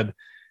you said,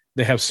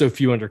 they have so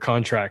few under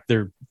contract.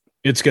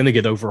 It's going to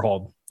get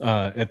overhauled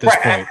at this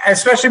point.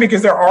 Especially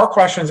because there are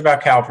questions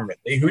about Calvin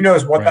Ridley. Who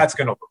knows what that's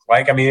going to look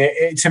like? I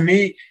mean, to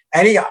me,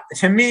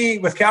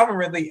 with Calvin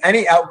Ridley,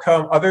 any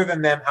outcome other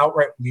than them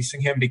outright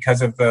releasing him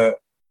because of the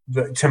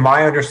to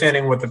my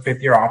understanding, what the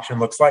 5th-year option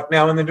looks like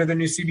now under the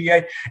new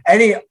CBA,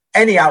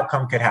 any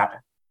outcome could happen.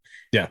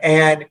 Yeah,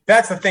 and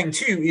that's the thing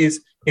too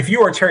is if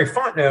you are Terry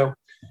Fontenot,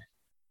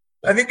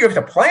 I think you have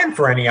to plan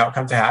for any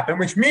outcome to happen,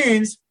 which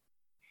means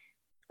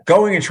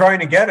going and trying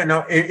to get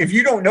enough. If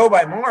you don't know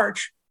by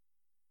March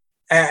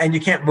and you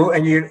can't move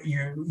and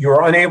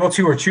you're unable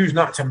to or choose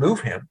not to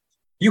move him,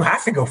 you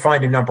have to go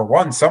find a number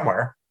one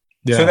somewhere.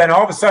 Yeah. So then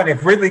all of a sudden,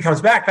 if Ridley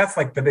comes back, that's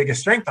like the biggest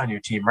strength on your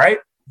team, right?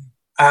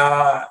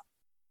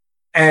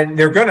 And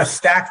they're going to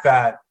stack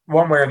that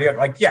one way or the other.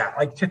 Like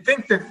to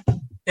think that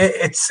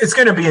it's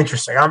going to be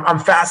interesting. I'm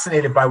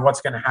fascinated by what's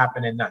going to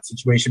happen in that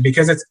situation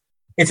because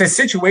it's a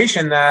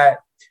situation that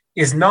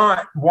is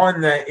not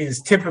one that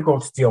is typical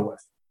to deal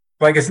with.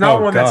 Like it's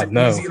not that's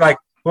easy, like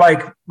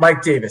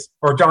Mike Davis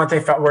or Dante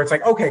Felt, where it's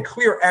like, okay,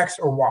 clear X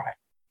or Y.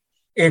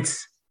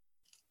 It's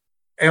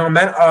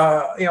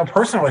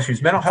personal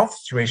issues, mental health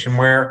situation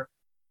where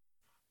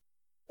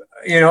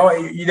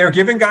they're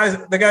giving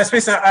the guys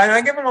space, and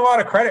I give them a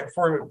lot of credit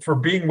for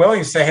being willing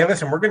to say, hey,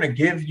 listen, we're going to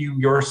give you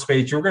your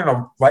space. We're going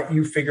to let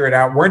you figure it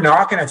out. We're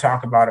not going to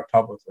talk about it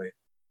publicly.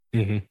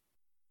 Mm-hmm.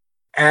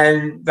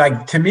 And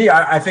like to me,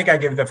 I think I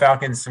give the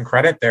Falcons some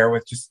credit there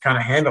with just kind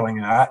of handling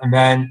that. And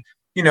then,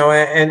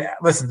 and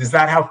listen, is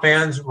that how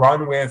fans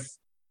run with,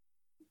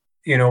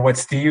 what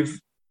Steve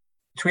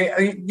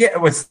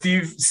what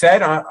Steve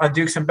said on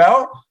Dukes and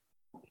Bell?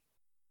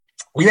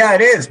 Well, yeah,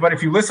 it is. But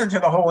if you listen to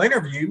the whole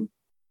interview,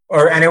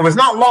 and it was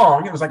not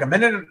long, it was like a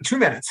minute, 2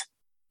 minutes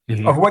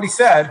of what he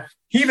said.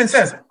 He even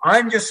says,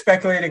 I'm just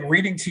speculating,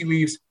 reading tea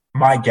leaves,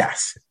 my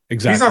guess.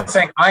 Exactly. He's not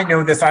saying, I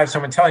know this, I have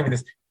someone telling me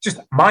this. Just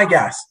my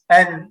guess.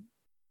 And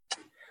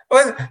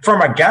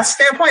from a guess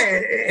standpoint,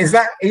 is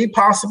that a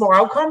possible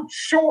outcome?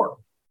 Sure.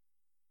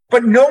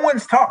 But no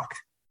one's talked.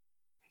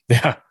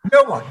 Yeah.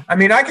 No one. I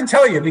mean, I can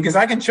tell you because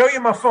I can show you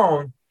my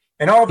phone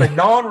and all the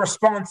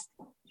non-response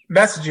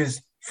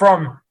messages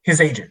from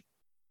his agent.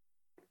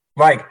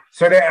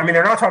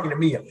 They're not talking to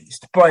me at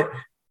least. But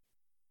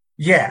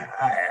yeah,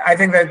 I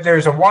think that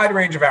there's a wide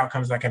range of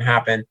outcomes that can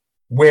happen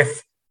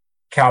with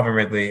Calvin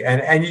Ridley.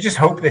 And you just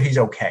hope that he's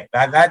okay.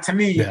 That to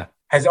me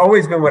has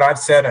always been what I've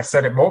said. I've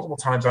said it multiple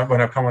times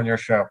when I've come on your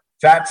show.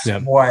 That's to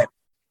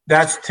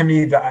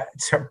me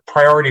the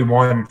priority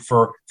one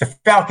for the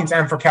Falcons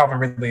and for Calvin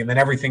Ridley, and then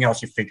everything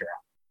else you figure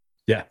out.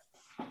 Yeah.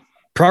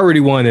 Priority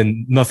one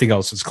and nothing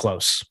else is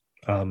close.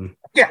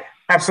 Yeah,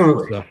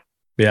 absolutely. So,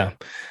 yeah.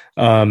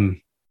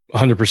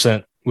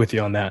 100% with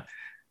you on that.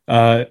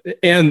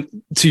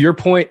 And to your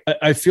point,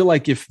 I feel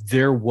like if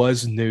there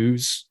was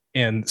news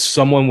and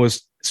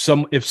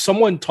if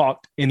someone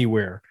talked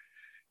anywhere,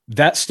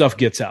 that stuff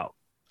gets out.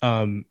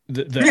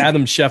 The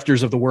Adam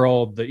Schefters of the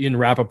world, the Ian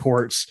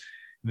Rappaports,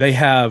 they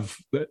have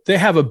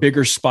a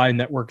bigger spy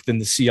network than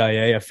the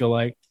CIA, I feel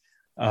like.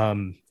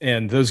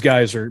 And those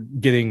guys are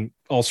getting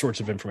all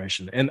sorts of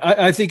information. And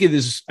I think it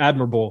is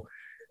admirable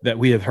that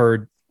we have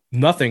heard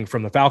nothing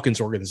from the Falcons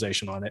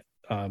organization on it.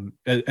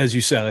 As you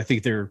said, I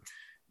think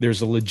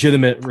there's a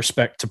legitimate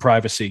respect to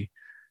privacy,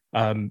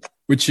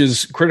 which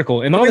is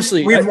critical. And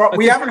honestly, we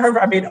haven't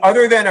heard,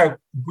 other than a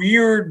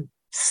weird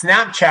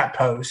Snapchat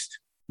post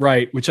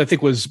right, which I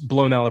think was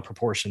blown out of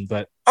proportion.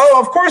 But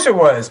of course it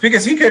was,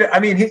 because he could. I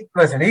mean, he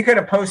could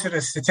have posted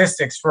his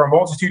statistics for a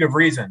multitude of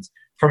reasons,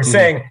 from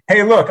saying,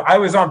 "Hey, look, I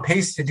was on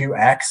pace to do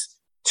X,"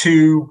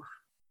 to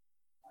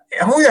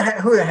who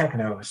the heck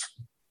knows?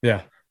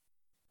 Yeah.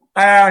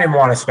 I don't even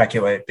want to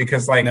speculate,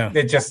 because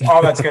it just,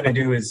 all that's going to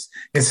do is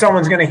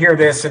someone's going to hear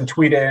this and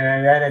tweet it,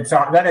 and then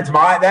it's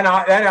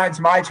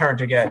my turn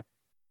to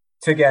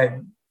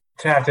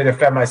have to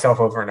defend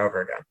myself over and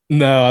over again.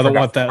 No, I don't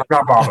want that. I'm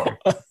not bothering.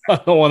 I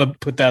don't want to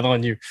put that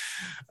on you.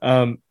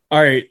 All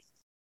right.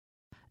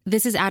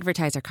 This is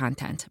advertiser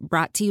content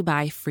brought to you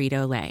by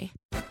Frito-Lay.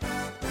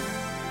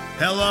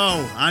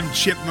 Hello, I'm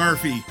Chip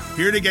Murphy,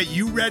 here to get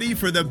you ready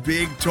for the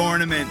big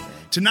tournament.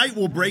 Tonight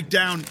we'll break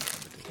down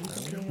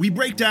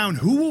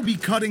who will be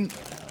cutting.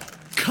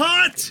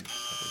 Cut!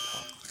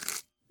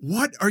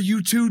 What are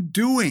you two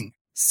doing?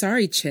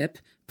 Sorry, Chip.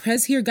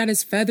 Prez here got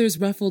his feathers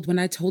ruffled when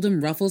I told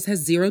him Ruffles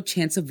has zero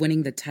chance of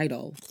winning the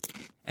title.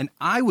 And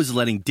I was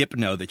letting Dip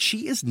know that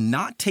she is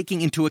not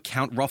taking into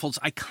account Ruffles'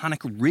 iconic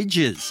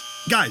ridges.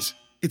 Guys,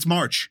 it's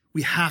March.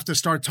 We have to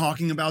start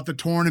talking about the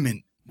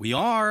tournament. We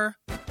are.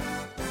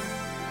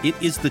 It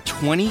is the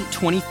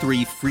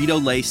 2023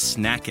 Frito-Lay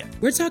Snack It.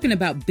 We're talking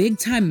about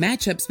big-time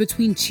matchups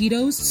between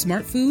Cheetos,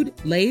 Smart Food,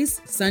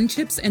 Lay's, Sun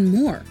Chips, and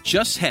more.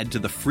 Just head to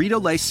the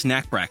Frito-Lay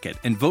Snack Bracket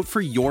and vote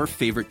for your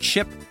favorite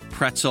chip,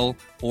 pretzel,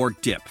 or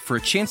dip for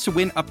a chance to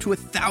win up to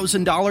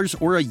 $1,000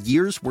 or a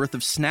year's worth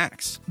of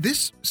snacks.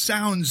 This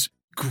sounds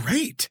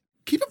great.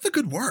 Keep up the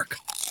good work.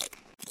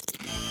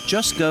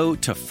 Just go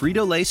to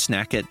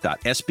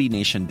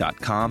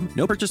fritolaysnackit.sbnation.com.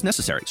 No purchase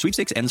necessary.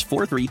 Sweepstakes ends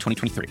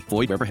 4/3/2023.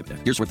 Void where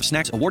prohibited. Year's worth of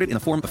snacks awarded in the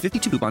form of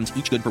 52 coupons,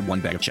 each good for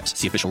one bag of chips.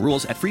 See official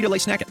rules at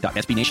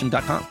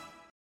fritolaysnackit.sbnation.com.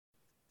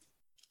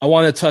 I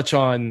want to touch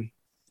on,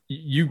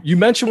 you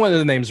mentioned one of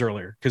the names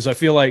earlier, because I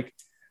feel like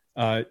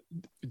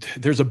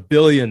there's a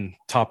billion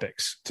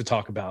topics to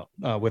talk about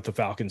with the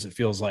Falcons, it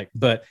feels like.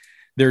 But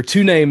there are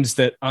two names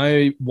that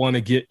I want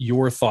to get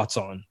your thoughts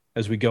on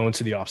as we go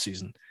into the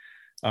offseason.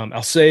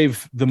 I'll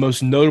save the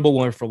most notable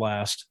one for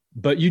last,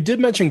 but you did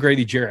mention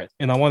Grady Jarrett,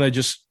 and I want to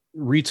just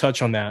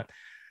retouch on that.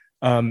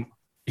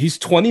 He's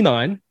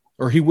 29,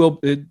 or he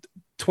will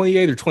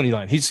 28 or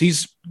 29.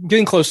 He's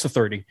getting close to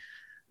 30.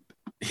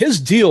 His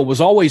deal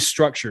was always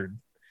structured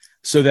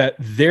so that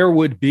there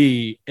would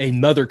be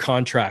another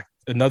contract,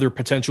 another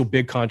potential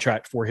big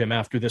contract for him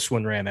after this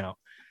one ran out,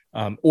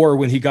 or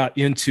when he got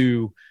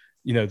into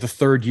the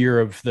third year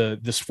of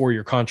this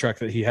 4-year contract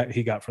that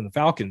he got from the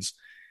Falcons.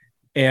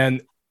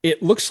 And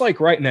it looks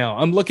like right now,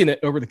 I'm looking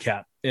at Over the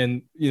Cap,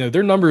 and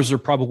their numbers are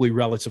probably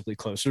relatively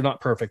close. They're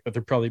not perfect, but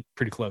they're probably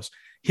pretty close.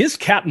 His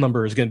cap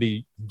number is going to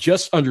be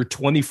just under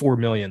 $24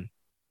 million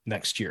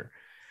next year.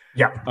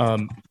 Yeah.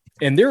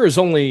 And there is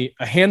only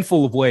a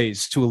handful of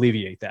ways to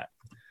alleviate that.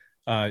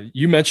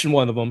 You mentioned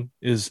one of them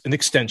is an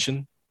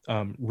extension,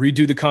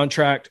 redo the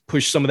contract,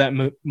 push some of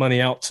that money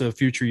out to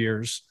future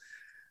years.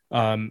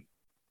 The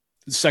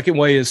second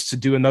way is to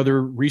do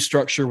another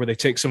restructure where they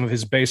take some of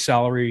his base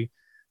salary,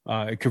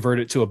 convert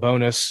it to a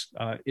bonus.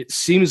 It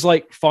seems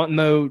like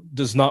Fontenot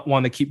does not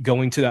want to keep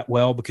going to that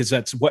well, because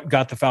that's what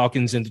got the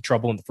Falcons into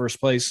trouble in the first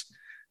place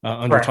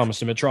under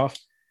Thomas Dimitroff.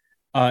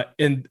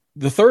 And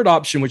the third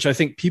option, which I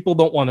think people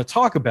don't want to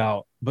talk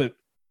about, but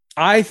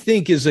I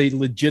think is a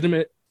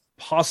legitimate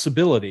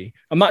possibility.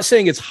 I'm not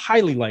saying it's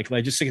highly likely.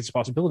 I just think it's a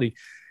possibility,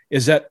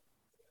 is that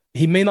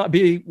he may not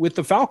be with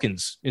the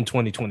Falcons in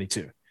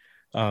 2022.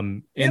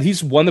 And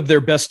he's one of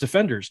their best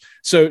defenders.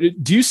 So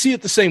do you see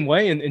it the same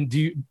way? And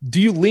do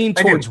you lean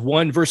towards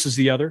one versus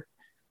the other?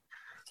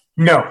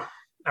 No,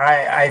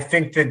 I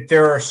think that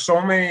there are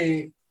so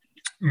many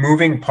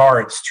moving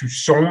parts to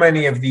so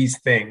many of these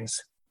things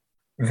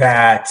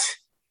that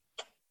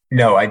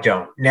no, I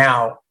don't.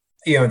 Now,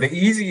 the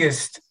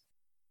easiest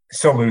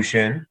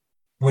solution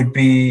would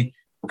be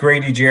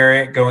Grady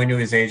Jarrett going to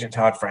his agent,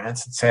 Todd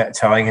France, and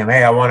telling him,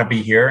 hey, I want to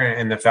be here.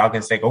 And the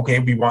Falcons say, okay,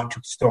 we want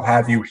to still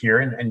have you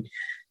here,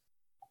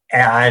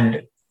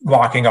 and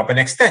locking up an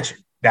extension.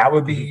 That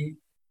would be,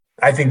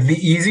 I think, the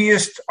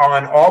easiest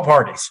on all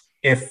parties,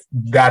 if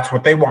that's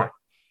what they want.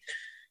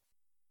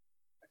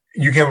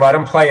 You can let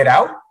them play it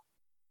out,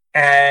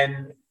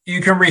 and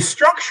you can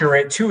restructure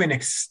it to an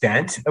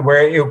extent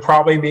where it'll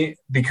probably be,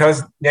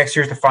 because next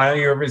year's the final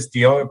year of his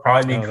deal, it'll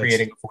probably be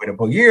creating a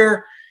voidable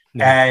year.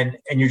 Yeah.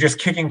 And you're just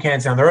kicking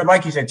cans down the road.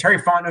 Like you said, Terry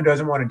Fontenot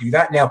doesn't want to do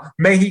that. Now,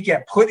 may he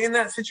get put in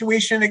that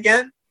situation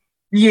again?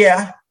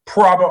 Yeah,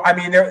 probably. I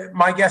mean,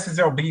 my guess is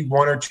there'll be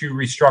one or two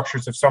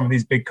restructures of some of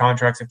these big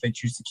contracts if they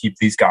choose to keep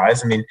these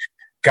guys. I mean,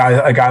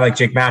 a guy like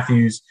Jake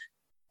Matthews,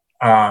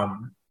 I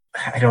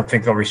don't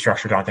think they'll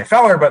restructure Dante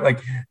Fowler,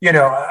 but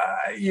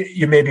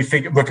you maybe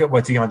look at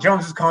what Deion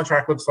Jones's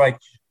contract looks like,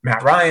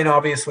 Matt Ryan,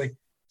 obviously.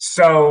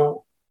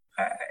 So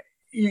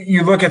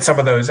you look at some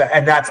of those,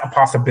 and that's a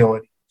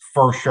possibility.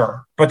 For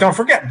sure. But don't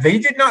forget, they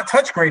did not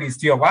touch Grady's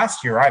deal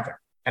last year either.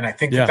 And I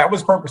think that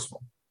was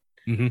purposeful.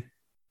 Mm-hmm.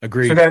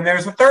 Agreed. So then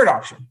there's a third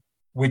option,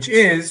 which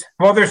is,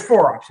 there's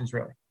four options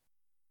really.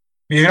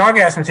 You're not going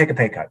to ask him to take a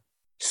pay cut.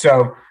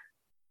 So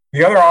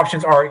The other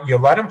options are you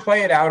let him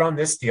play it out on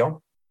this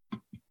deal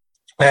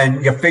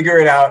and you figure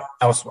it out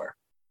elsewhere.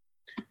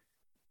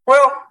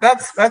 Well,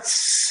 that's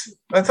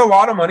a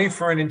lot of money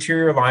for an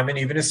interior lineman,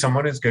 even as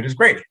someone as good as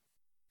Grady.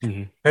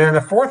 Mm-hmm. And then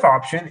the fourth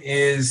option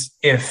is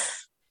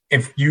if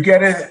you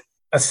get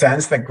a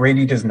sense that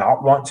Grady does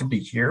not want to be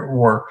here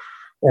or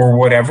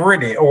whatever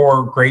it is,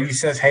 or Grady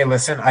says, hey,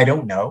 listen, I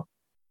don't know.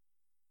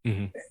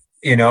 Mm-hmm.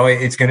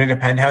 It's going to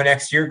depend how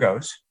next year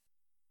goes.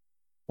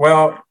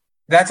 Well,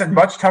 that's a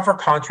much tougher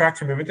contract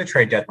to move at the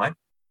trade deadline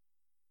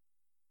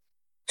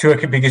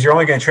because you're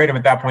only going to trade him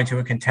at that point to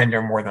a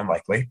contender more than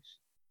likely.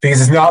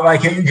 Because it's not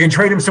like you can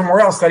trade him somewhere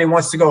else that he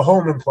wants to go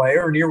home and play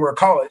or near where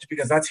college,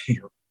 because that's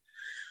here.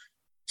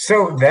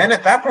 So then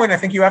at that point, I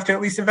think you have to at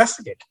least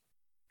investigate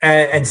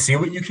and see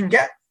what you can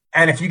get.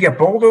 And if you get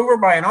bowled over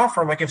by an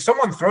offer, like if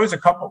someone throws a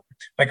couple,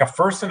 like a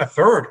first and a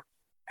third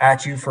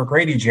at you for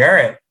Grady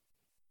Jarrett,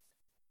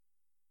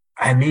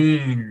 I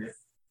mean,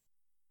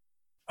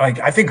 like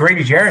I think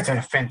Grady Jarrett's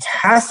a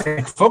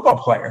fantastic football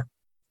player.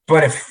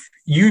 But if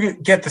you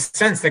get the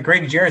sense that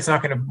Grady Jarrett's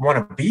not going to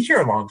want to be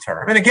here long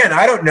term. And again,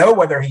 I don't know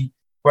whether he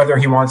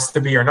wants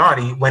to be or not.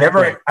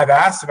 Whenever I've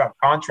asked about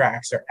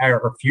contracts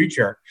or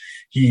future,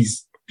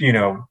 he's,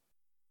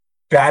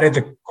 batted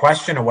the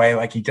question away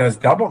like he does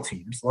double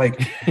teams. Like,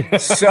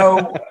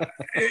 so,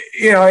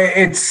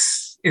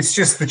 it's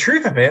just the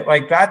truth of it.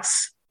 Like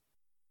that's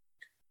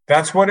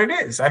what it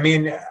is. I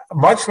mean,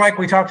 much like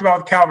we talked about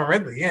with Calvin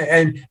Ridley.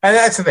 And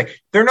that's the thing.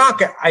 They're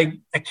not, I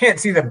can't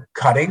see them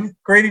cutting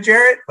Grady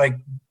Jarrett. Like,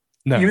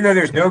 no. Even though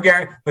there's no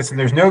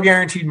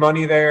guaranteed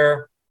money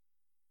there,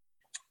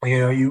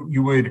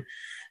 you'd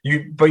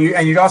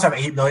also have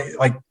 $8 million,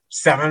 like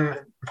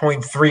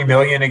 $7.3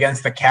 million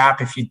against the cap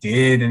if you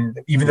did. And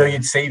even though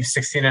you'd save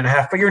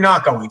 16.5, but you're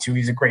not going to,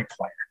 he's a great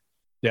player.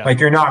 Yeah.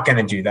 Like you're not going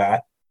to do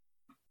that.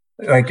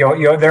 Like,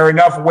 there are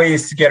enough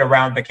ways to get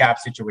around the cap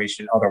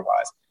situation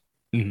otherwise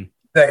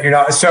that you're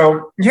not.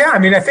 So yeah, I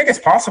mean, I think it's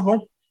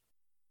possible.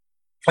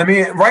 I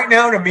mean, right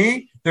now to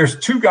me, there's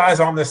two guys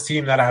on this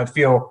team that I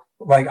feel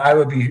like I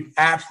would be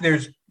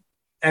there's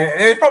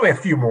probably a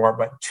few more,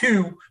 but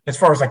two, as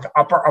far as like the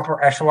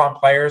upper echelon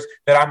players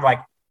that I'm like,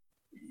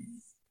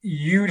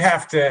 you'd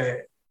have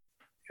to,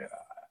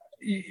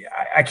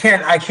 I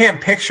can't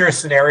picture a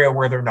scenario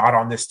where they're not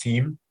on this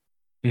team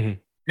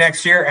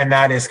next year. And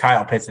that is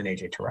Kyle Pitts and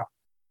AJ Terrell.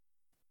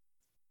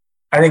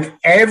 I think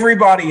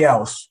everybody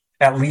else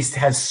at least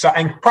has,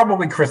 and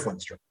probably Chris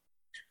Lindstrom,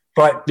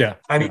 but yeah,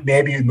 I mean,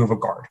 maybe you'd move a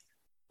guard.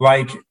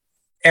 Like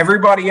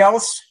everybody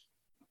else,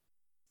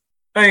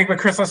 I think, but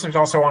Chris Lindstrom's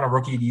also on a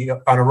rookie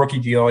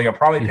deal. He'll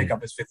probably pick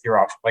up his fifth-year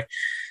option. Like,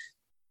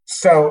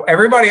 so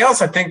everybody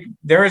else, I think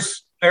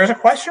there's a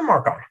question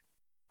mark on it,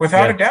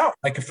 without a doubt.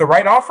 Like, if the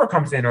right offer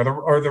comes in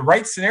or the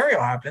right scenario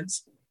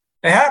happens,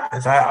 it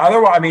happens.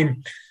 Otherwise, I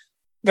mean,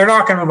 they're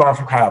not going to move on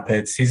from Kyle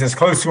Pitts. He's as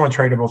close to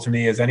untradeable to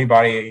me as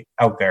anybody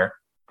out there.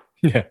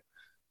 Yeah,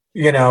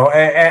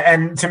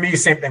 and to me,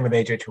 same thing with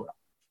AJ Terrell.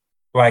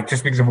 Like,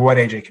 just because of what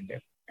AJ can do.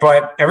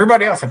 But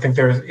everybody else, I think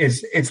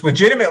it's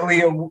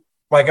legitimately.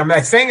 Like, I'm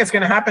not saying it's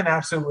going to happen.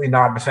 Absolutely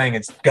not. I'm saying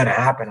it's going to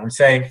happen. I'm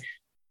saying,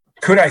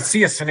 could I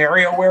see a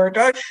scenario where it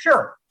does?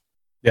 Sure.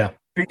 Yeah.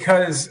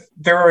 Because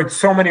there are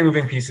so many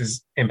moving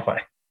pieces in play.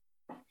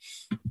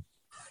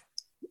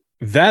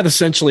 That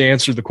essentially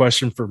answered the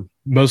question for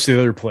most of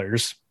the other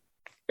players.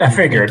 I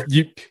figured.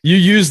 You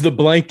use the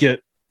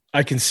blanket.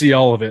 I can see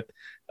all of it.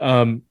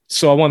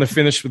 So I want to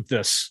finish with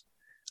this.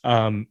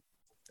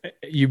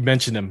 You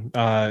mentioned him.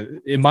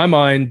 In my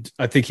mind,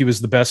 I think he was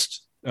the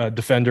best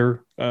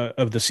defender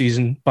of the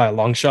season by a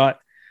long shot.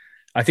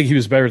 I think he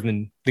was better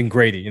than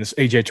Grady, and it's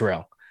AJ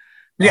Terrell.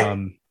 Yeah,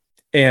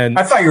 and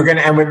I thought you were going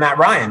to end with Matt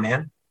Ryan,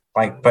 man.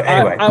 Like, but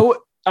anyway,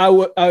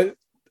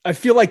 I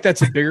feel like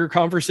that's a bigger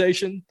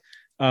conversation.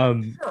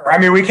 Sure. I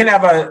mean, we can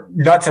have a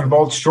nuts and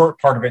bolts short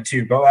part of it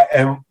too. But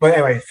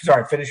anyway,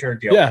 sorry, finish your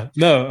deal. Yeah,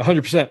 no,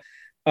 100%.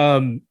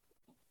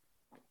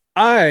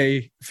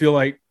 I feel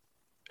like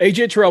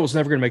AJ Terrell was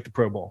never going to make the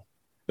Pro Bowl.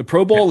 The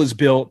Pro Bowl is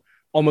built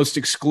almost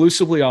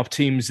exclusively off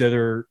teams that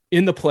are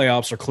in the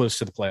playoffs or close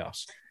to the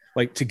playoffs.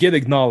 Like, to get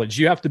acknowledged,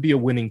 you have to be a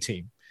winning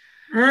team.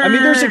 I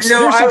mean, there's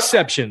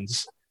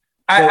exceptions.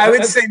 I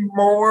would say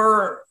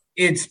more.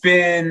 It's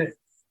been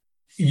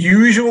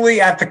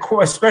usually at the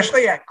core,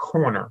 especially at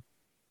corner.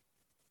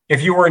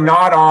 If you were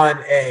not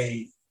on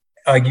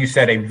like you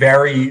said, a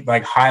very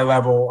like high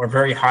level or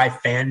very high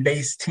fan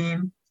base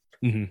team,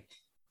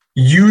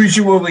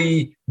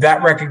 usually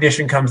that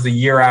recognition comes the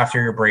year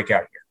after your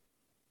breakout year.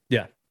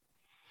 Yeah.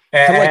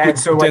 And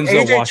so like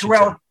AJ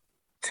Terrell,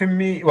 to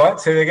me,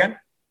 what? Say it again?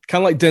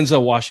 Kind of like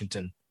Denzel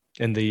Washington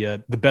in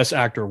the Best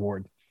Actor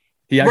Award.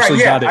 He actually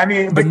got it. I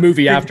mean, the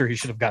movie after he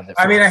should have gotten it.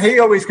 I mean, I hate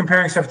always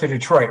comparing stuff to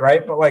Detroit,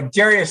 right? But like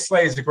Darius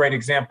Slay is a great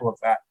example of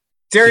that.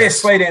 Darius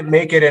Slay didn't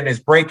make it in his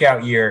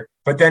breakout year,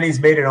 but then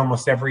he's made it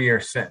almost every year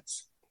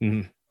since.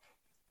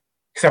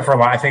 Except for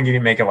I think he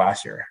didn't make it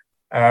last year.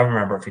 I don't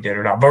remember if he did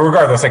or not. But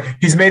regardless, like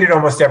he's made it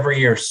almost every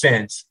year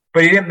since.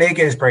 But he didn't make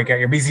it his breakout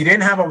year because he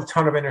didn't have a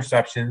ton of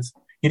interceptions.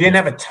 He didn't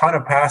have a ton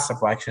of pass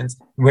deflections,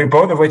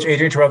 both of which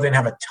A.J. Terrell didn't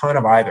have a ton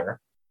of either.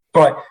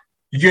 But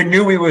you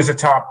knew he was a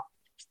top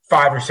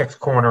 5 or 6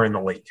 corner in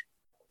the league.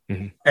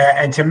 Mm-hmm.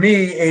 And to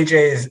me,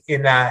 A.J. is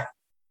in that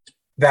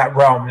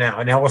realm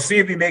now. Now we'll see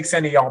if he makes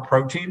any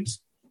All-Pro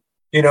teams.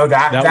 That was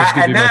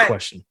going to be my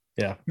question.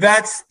 Yeah,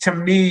 that's to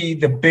me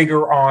the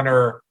bigger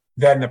honor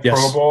than the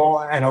Pro Bowl,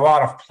 and a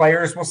lot of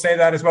players will say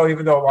that as well.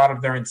 Even though a lot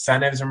of their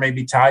incentives are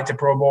maybe tied to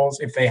Pro Bowls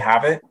if they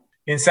have it,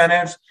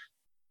 incentives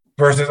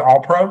versus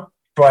All-Pro.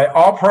 But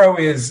All-Pro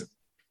is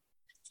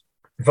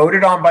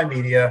voted on by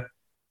media.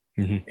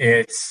 Mm-hmm.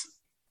 It's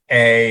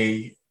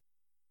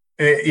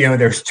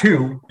there's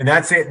 2, and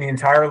that's it in the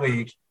entire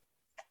league,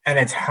 and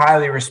it's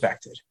highly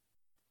respected.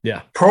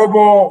 Yeah, Pro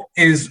Bowl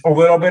is a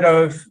little bit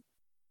of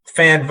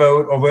fan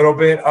vote, a little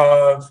bit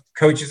of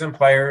coaches and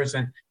players.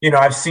 And,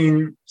 I've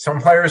seen some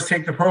players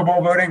take the Pro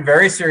Bowl voting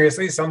very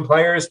seriously. Some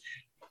players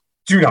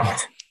do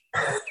not.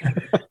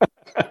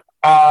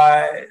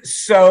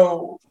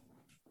 So,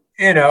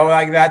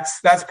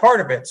 that's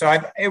part of it. So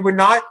I would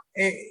be,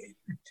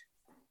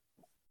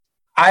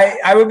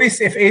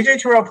 if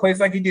AJ Terrell plays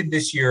like he did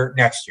this year,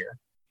 next year,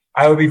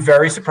 I would be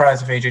very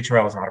surprised if AJ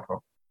Terrell is not a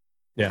Pro.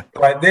 Yeah.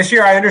 But this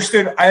year I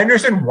understood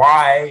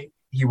why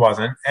he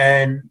wasn't.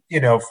 And,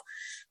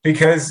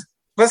 because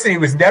listen, he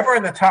was never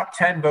in the top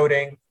 10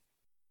 voting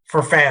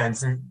for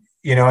fans, and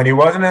he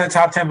wasn't in the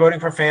top 10 voting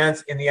for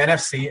fans in the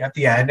NFC at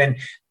the end. And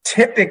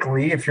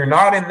typically, if you're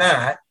not in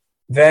that,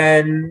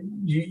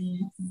 then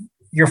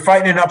you're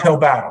fighting an uphill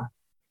battle.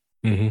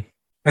 Mm-hmm.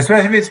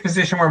 Especially if it's a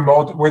position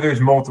where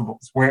there's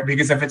multiples.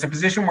 Because if it's a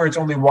position where it's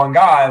only one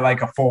guy,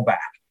 like a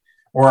fullback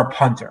or a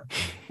punter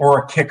or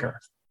a kicker,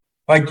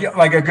 like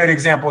a good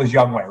example is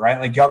Youngway, right?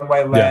 Like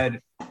Youngway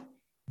led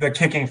the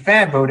kicking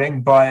fan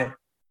voting, but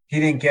he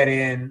didn't get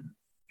in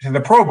to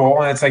the Pro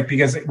Bowl. And it's like,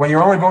 because when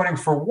you're only voting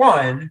for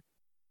one,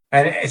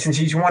 and since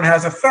each one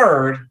has a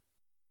third,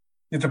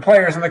 if the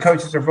players and the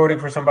coaches are voting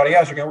for somebody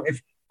else,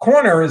 if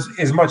corner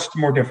is much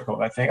more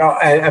difficult, I think,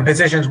 and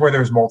positions where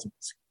there's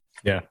multiples.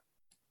 Yeah.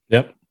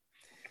 Yep.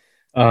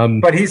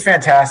 But he's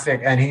fantastic,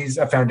 and he's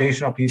a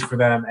foundational piece for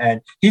them. And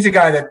he's a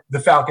guy that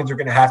the Falcons are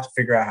going to have to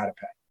figure out how to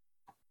pay.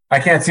 I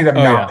can't see them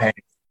not paying.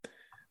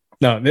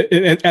 No,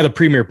 at a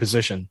premier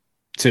position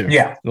too.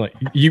 Yeah. Like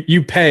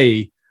you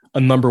pay a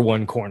number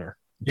 1 corner.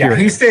 Period.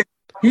 Yeah,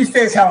 he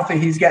stays healthy.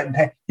 He's getting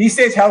paid. He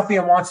stays healthy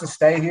and wants to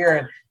stay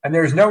here. And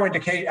there's no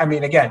indication. I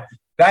mean, again,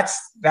 that's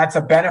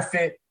a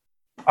benefit.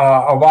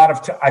 A lot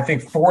of I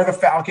think for the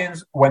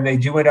Falcons when they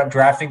do end up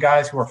drafting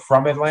guys who are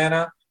from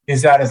Atlanta,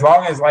 is that as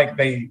long as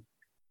they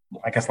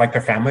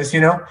their families,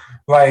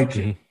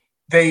 mm-hmm.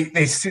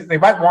 they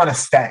might want to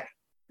stay.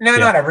 Now,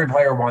 not every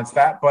player wants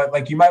that,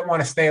 but you might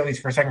want to stay at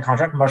least for a second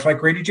contract, much like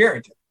Grady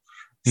Jarrett did.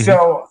 Mm-hmm.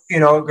 So,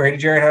 Grady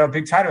Jarrett had a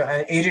big title.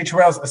 And AJ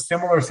Terrell's a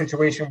similar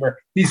situation where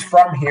he's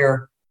from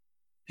here.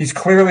 He's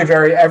clearly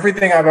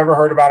everything I've ever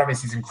heard about him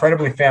is he's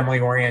incredibly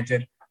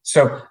family-oriented.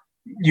 So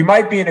you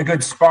might be in a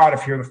good spot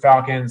if you're the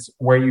Falcons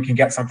where you can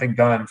get something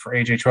done for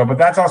AJ Terrell. But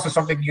that's also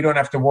something you don't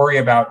have to worry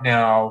about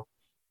now.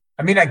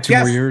 I mean, I guess 2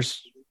 more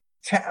years.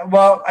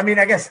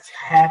 I guess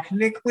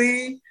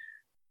technically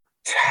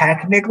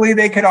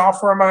they could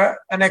offer him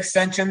an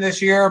extension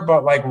this year,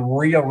 but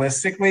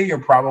realistically, you're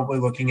probably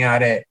looking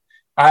at it.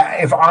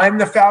 If I'm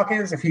the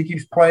Falcons, if he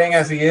keeps playing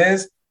as he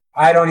is,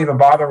 I don't even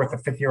bother with the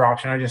 5th-year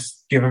option. I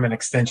just give him an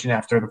extension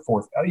after the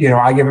 4th.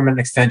 I give him an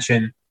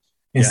extension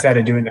instead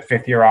of doing the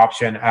 5th-year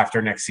option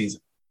after next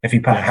season. If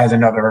he has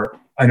another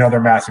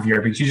massive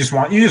year, because you just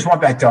want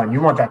that done.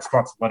 You want that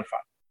spot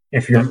solidified.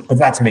 But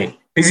that's me,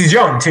 because he's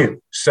young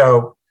too.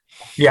 So,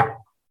 yeah,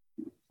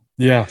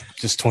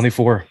 just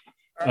 24.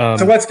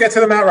 So let's get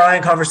to the Matt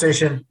Ryan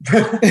conversation.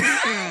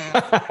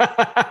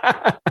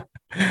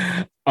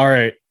 All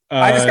right.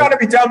 I just got to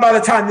be done by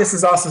the time This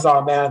Is Us is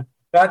on, man.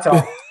 That's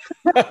all.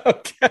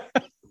 Okay.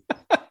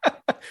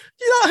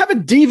 You don't have a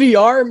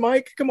DVR,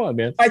 Mike? Come on,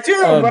 man. I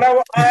do, but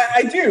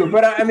I do.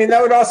 But I mean,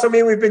 that would also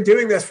mean we've been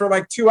doing this for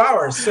 2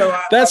 hours. So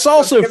that's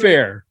also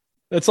fair.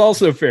 That's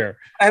also fair.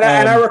 And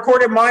I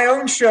recorded my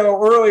own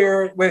show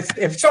earlier with,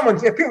 if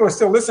people are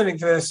still listening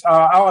to this,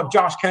 I'll have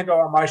Josh Kendall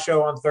on my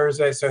show on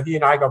Thursday. So he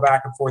and I go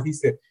back and forth. He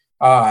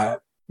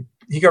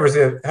covers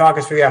the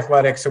Falcons for the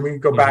Athletic. So we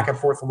go back and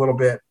forth a little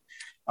bit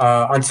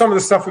on some of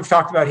the stuff we've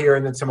talked about here,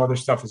 and then some other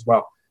stuff as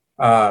well.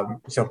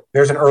 So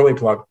there's an early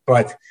plug,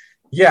 but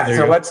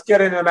so let's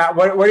get into that.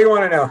 What do you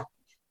want to know?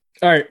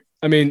 All right.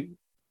 I mean,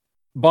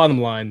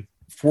 bottom line,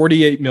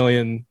 $48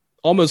 million,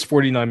 almost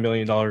 $49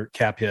 million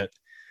cap hit.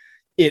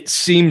 It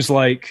seems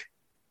like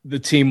the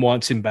team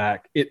wants him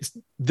back.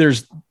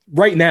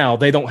 Right now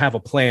they don't have a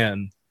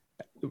plan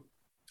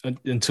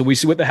until we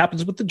see what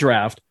happens with the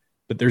draft,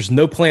 but there's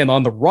no plan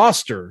on the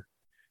roster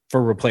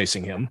for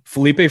replacing him.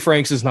 Felipe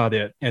Franks is not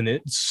it. And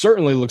it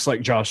certainly looks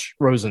like Josh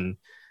Rosen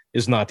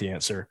is not the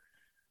answer.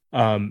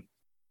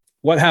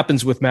 What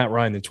happens with Matt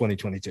Ryan in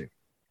 2022?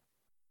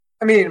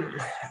 I mean,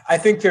 I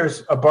think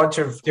there's a bunch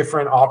of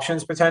different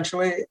options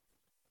potentially.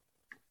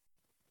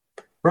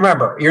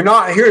 Remember,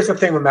 here's the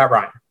thing with Matt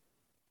Ryan.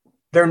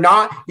 They're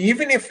not,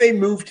 even if they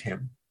moved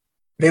him,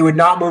 they would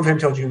not move him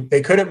till June.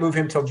 They couldn't move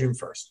him till June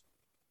 1st.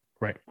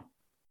 Right.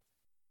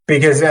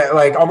 Because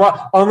like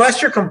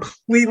unless you're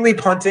completely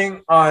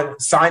punting on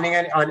signing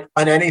on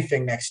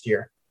anything next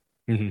year,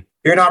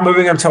 you're not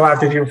moving him till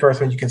after June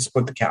 1st when you can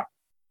split the cap.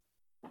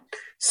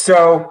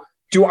 So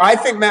do I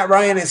think Matt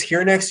Ryan is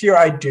here next year?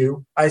 I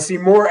do. I see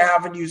more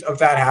avenues of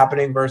that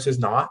happening versus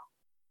not.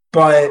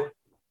 But,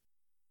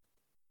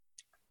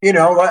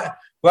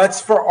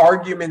 let's for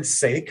argument's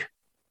sake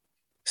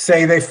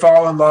say they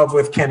fall in love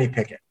with Kenny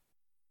Pickett.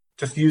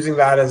 Just using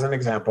that as an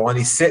example. And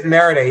he's sitting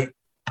there at 8,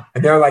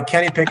 and they're like,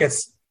 Kenny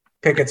Pickett's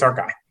our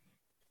guy.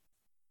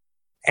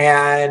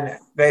 And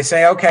they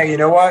say, okay, you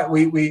know what?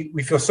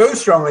 We feel so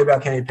strongly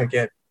about Kenny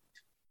Pickett.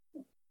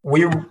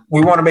 We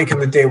want to make him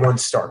the day one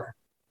starter.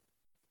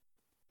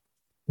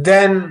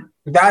 Then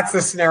that's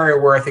the scenario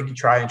where I think you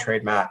try and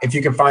trade Matt if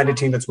you can find a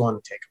team that's willing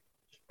to take him.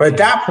 But at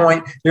that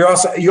point, you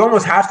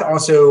almost have to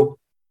also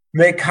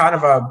make kind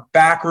of a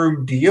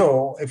backroom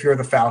deal if you're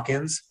the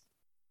Falcons,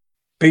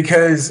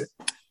 because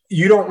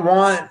you don't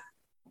want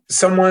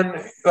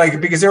someone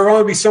because there will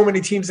only be so many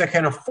teams that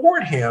can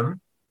afford him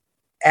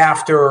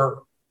after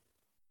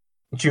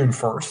June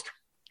 1st.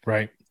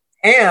 Right.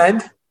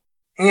 And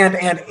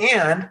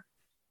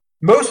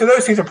most of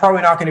those teams are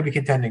probably not going to be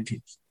contending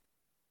teams.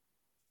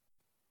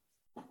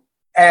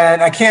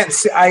 And I can't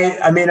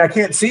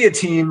see a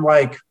team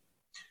like,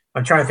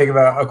 I'm trying to think of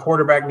a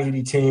quarterback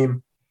needy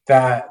team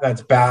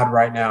that's bad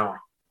right now.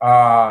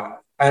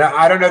 And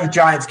I don't know the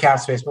Giants cap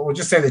space, but we'll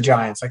just say the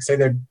Giants. Like say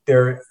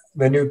they're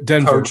the new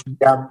Denver. coach.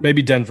 Yeah.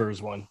 Maybe Denver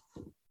is one.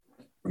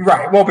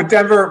 Right. Well, but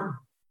Denver's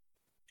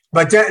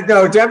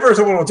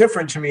a little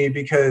different to me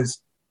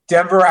because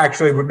Denver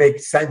actually would make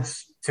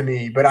sense to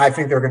me, but I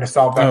think they're going to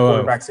solve that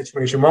quarterback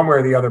situation one way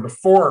or the other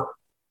before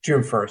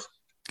June 1st.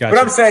 Gotcha.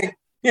 But I'm saying,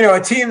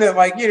 a team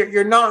that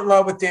you're not in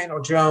love with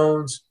Daniel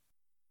Jones.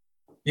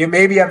 You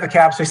maybe have the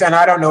cap space, and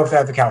I don't know if they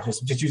have the cap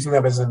space. I'm just using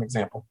that as an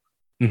example.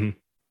 Mm-hmm.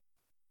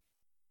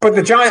 But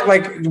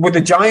would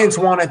the Giants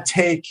want to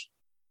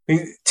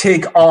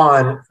take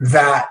on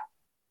that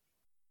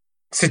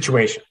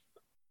situation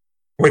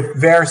with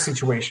their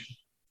situation?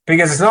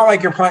 Because it's not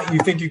like you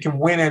think you can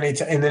win in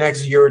the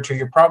next year or two.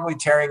 You're probably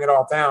tearing it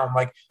all down.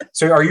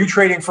 So are you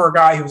trading for a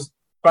guy who's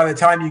by the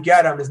time you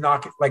get him is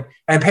not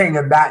and paying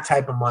him that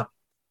type of money?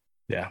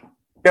 Yeah.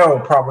 No,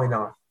 probably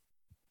not.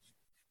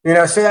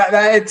 So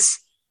that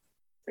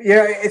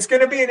it's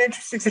going to be an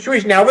interesting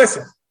situation. Now,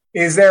 listen,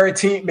 is there a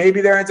team?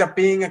 Maybe there ends up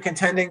being a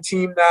contending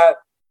team that,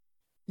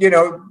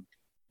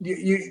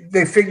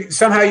 they figure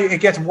somehow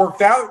it gets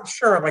worked out.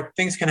 Sure,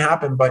 things can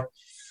happen, but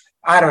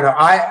I don't know.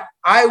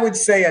 I would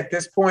say at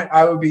this point,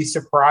 I would be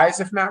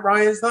surprised if Matt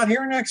Ryan's not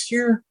here next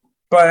year,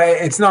 but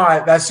it's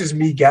not. That's just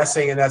me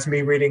guessing, and that's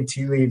me reading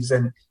tea leaves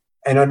and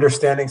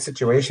understanding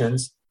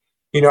situations.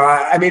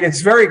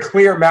 It's very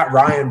clear Matt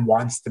Ryan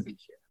wants to be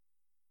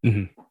here.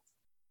 Mm-hmm.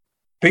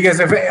 Because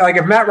if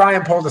Matt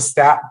Ryan pulled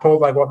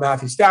what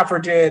Matthew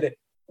Stafford did,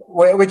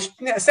 which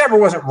Stafford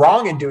wasn't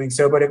wrong in doing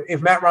so, but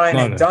if Matt Ryan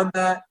had done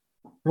that,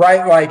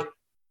 right?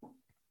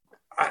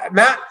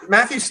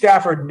 Matthew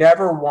Stafford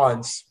never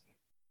once,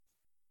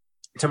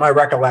 to my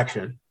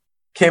recollection,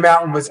 came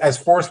out and was as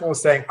forceful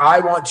as saying, I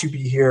want to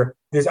be here.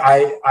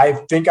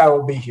 I think I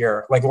will be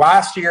here.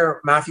 Last year,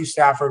 Matthew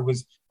Stafford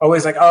was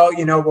always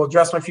we'll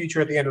address my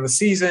future at the end of the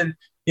season.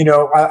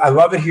 I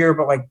love it here,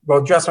 but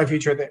we'll address my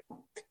future.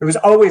 It was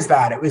always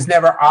that. It was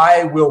never,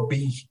 I will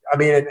be.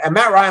 And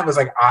Matt Ryan was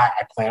I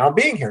plan on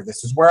being here.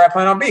 This is where I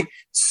plan on being.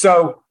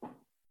 So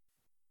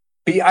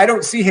I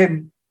don't see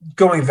him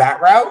going that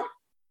route.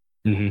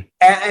 Mm-hmm.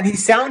 And he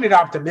sounded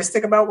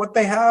optimistic about what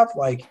they have.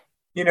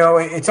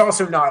 It's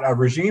also not a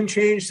regime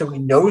change. So he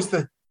knows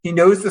the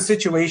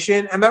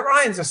situation. And Matt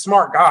Ryan's a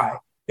smart guy.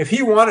 If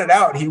he wanted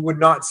out, he would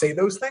not say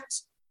those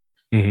things.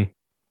 Mm-hmm.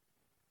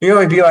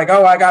 He'd be I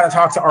got to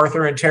talk to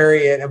Arthur and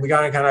Terry and we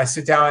got to kind of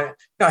sit down.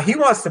 No, he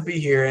wants to be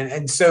here.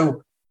 And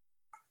so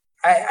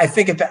I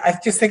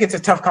just think it's a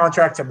tough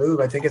contract to move.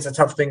 I think it's a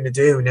tough thing to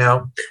do.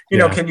 Now,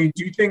 can you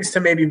do things to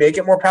maybe make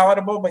it more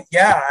palatable? But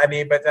yeah,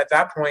 but at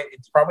that point, it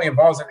probably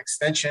involves an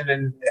extension.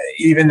 And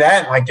even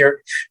then, you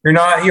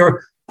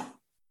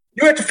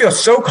have to feel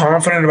so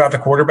confident about the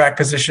quarterback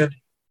position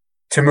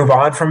to move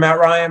on from Matt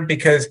Ryan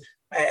because,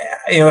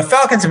 the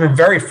Falcons have been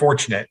very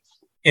fortunate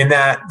in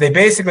that they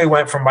basically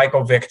went from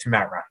Michael Vick to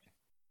Matt Ryan.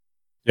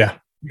 Yeah.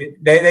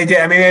 They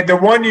did. They had the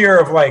 1 year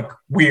of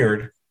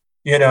weird,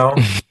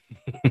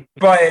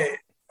 but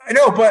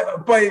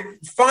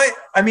fine.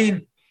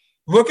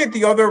 Look at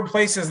the other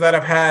places that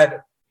have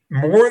had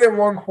more than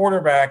one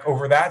quarterback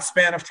over that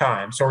span of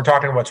time. So we're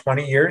talking about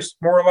 20 years,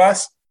 more or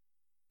less,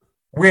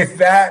 with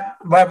that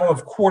level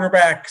of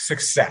quarterback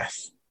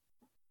success.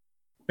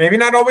 Maybe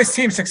not always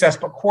team success,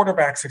 but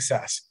quarterback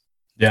success.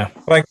 Yeah.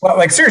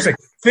 Seriously,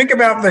 think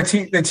about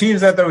the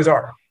teams that those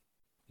are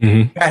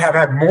mm-hmm. that have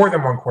had more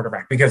than one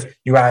quarterback because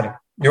you had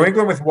New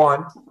England with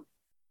one,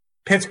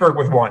 Pittsburgh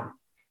with one.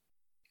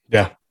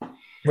 Yeah.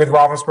 With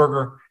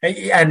Roethlisberger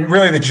and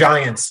really the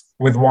Giants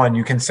with one,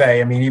 you can say,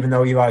 even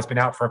though Eli's been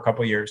out for a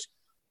couple of years,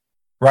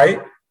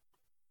 right?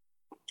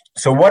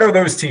 So what are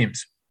those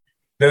teams?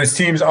 Those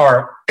teams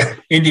are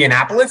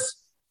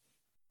Indianapolis,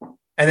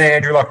 and then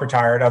Andrew Luck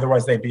retired.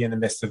 Otherwise, they'd be in the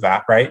midst of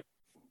that, right?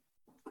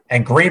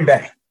 And Green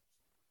Bay.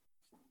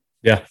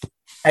 Yeah.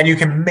 And you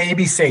can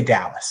maybe say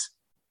Dallas.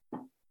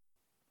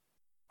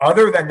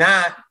 Other than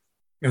that,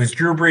 it was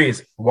Drew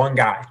Brees, one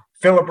guy.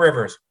 Phillip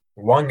Rivers,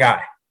 one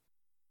guy.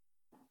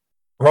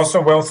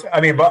 Russell Wilson.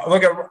 I mean, but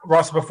look at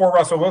Russell before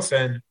Russell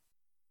Wilson.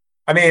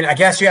 I mean, I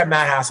guess you have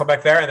Matt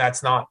Hasselbeck there, and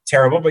that's not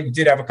terrible, but you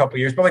did have a couple of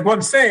years. But like what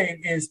I'm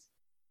saying is,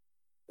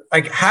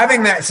 like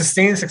having that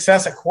sustained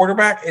success at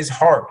quarterback is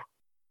hard.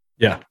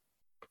 Yeah,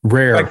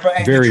 rare.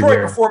 Like very Detroit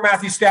rare. Before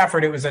Matthew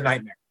Stafford, it was a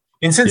nightmare.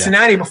 In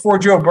Cincinnati before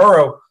Joe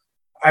Burrow,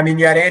 I mean,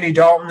 you had Andy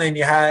Dalton,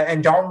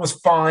 and Dalton was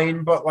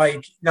fine, but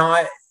like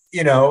not,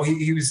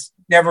 he was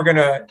never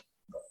gonna,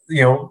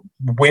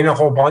 win a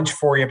whole bunch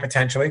for you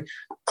potentially.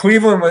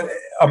 Cleveland was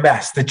a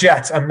mess. The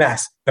Jets, a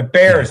mess. The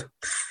Bears,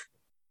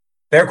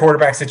 their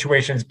quarterback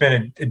situation has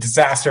been a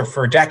disaster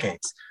for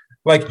decades.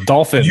 Like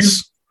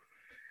Dolphins.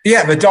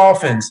 The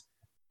Dolphins.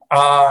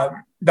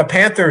 The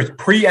Panthers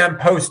pre and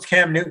post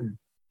Cam Newton.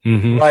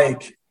 Mm-hmm.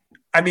 Like,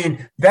 I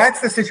mean, that's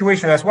the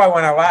situation. That's why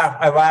when I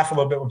laugh a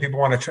little bit when people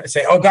want to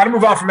say, oh, got to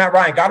move on from Matt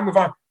Ryan. Got to move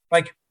on.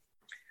 Like,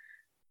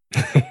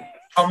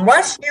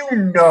 unless you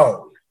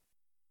know.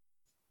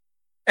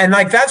 And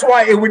like, that's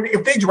why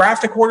if they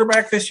draft a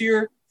quarterback this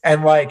year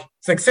and like,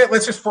 it's like, say,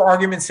 let's just for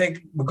argument's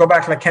sake, we'll go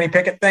back to that Kenny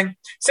Pickett thing.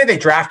 Say they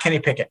draft Kenny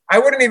Pickett. I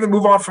wouldn't even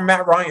move on from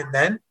Matt Ryan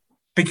then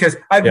because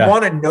I'd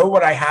want to know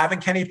what I have in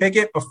Kenny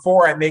Pickett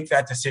before I make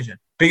that decision.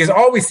 Because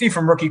all we see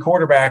from rookie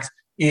quarterbacks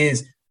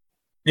is,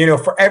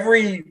 for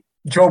every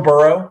Joe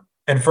Burrow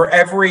and for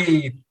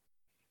every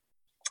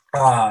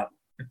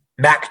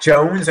Mac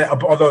Jones,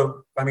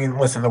 although, I mean,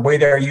 listen, the way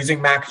they're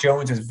using Mac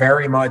Jones is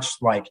very much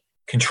like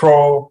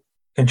control,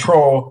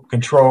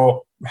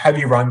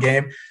 heavy run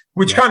game,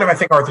 which kind of I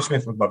think Arthur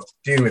Smith would love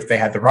to do if they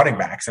had the running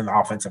backs and the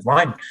offensive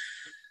line.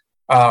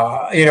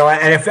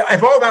 And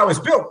if all that was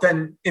built,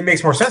 then it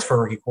makes more sense for a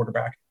rookie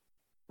quarterback.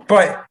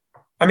 But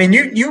I mean,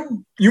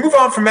 you move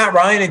on from Matt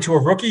Ryan into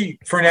a rookie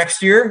for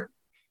next year.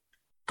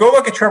 Go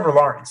look at Trevor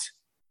Lawrence.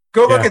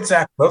 Go look at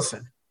Zach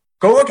Wilson.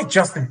 Go look at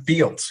Justin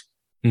Fields.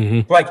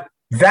 Mm-hmm. Like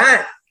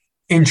that,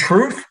 in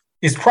truth,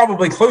 is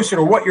probably closer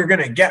to what you're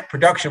going to get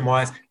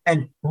production-wise.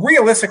 And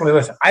realistically,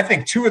 listen, I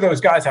think two of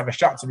those guys have a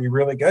shot to be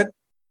really good.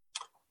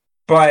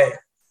 But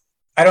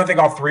I don't think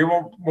all three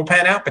will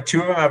pan out, but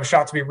two of them have a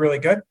shot to be really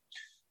good.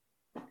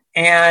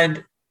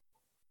 And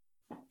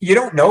you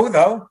don't know,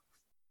 though.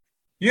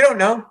 You don't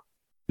know.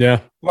 Yeah.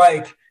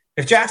 Like,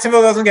 if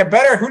Jacksonville doesn't get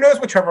better, who knows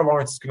what Trevor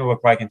Lawrence is going to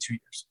look like in 2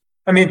 years?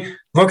 I mean,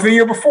 look the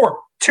year before,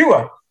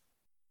 Tua.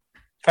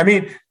 I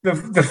mean,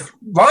 the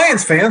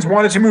Lions fans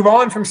wanted to move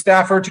on from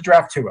Stafford to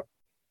draft Tua.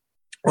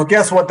 Well,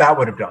 guess what that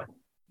would have done?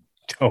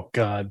 Oh,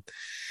 God.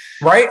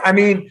 Right? I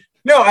mean,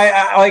 no,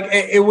 I like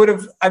it would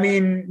have. I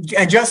mean,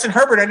 and Justin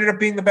Herbert ended up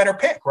being the better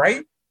pick,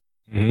 right?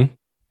 Mm-hmm.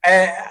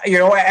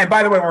 And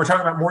by the way, when we're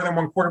talking about more than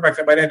one quarterback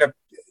that might end up,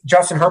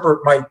 Justin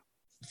Herbert might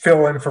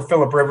fill in for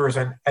Phillip Rivers,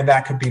 and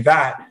that could be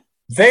that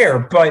there.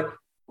 But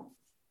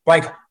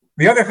like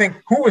the other thing,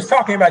 who was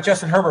talking about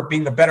Justin Herbert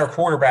being the better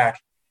quarterback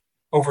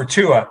over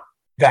Tua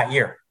that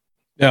year?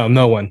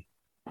 No one.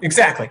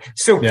 Exactly.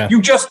 So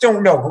you just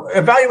don't know.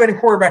 Evaluating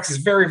quarterbacks is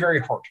very, very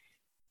hard.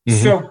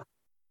 Mm-hmm. So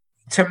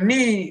to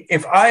me,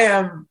 if I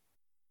am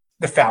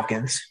the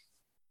Falcons,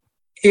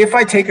 if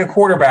I take a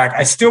quarterback,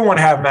 I still want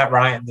to have Matt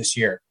Ryan this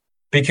year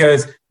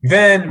because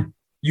then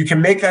you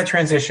can make that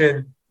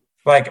transition.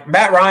 Like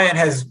Matt Ryan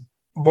has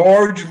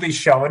largely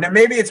shown, and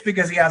maybe it's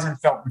because he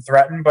hasn't felt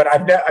threatened, but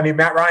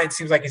Matt Ryan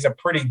seems like he's a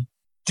pretty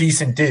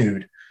decent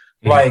dude.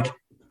 Mm-hmm. Like,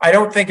 I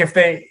don't think if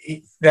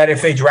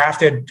they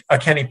drafted a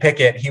Kenny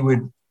Pickett, he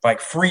would like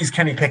freeze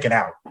Kenny Pickett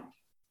out.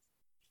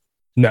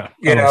 No,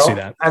 I don't see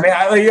that. I mean,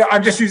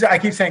 I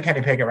keep saying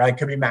Kenny Pickett, right? It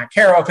could be Matt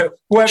Carroll,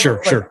 whoever.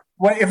 Sure.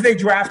 If they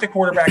draft a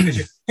quarterback,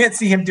 you can't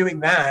see him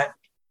doing that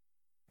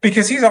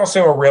because he's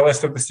also a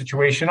realist of the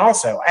situation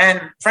also.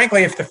 And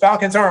frankly, if the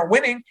Falcons aren't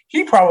winning,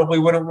 he probably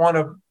wouldn't want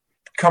to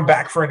come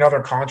back for another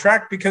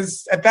contract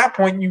because at that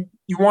point you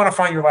want to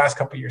find your last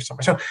couple of years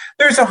somewhere. So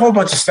there's a whole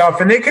bunch of stuff,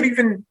 and they could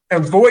even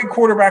avoid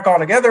quarterback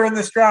altogether in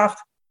this draft.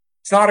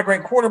 It's not a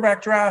great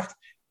quarterback draft.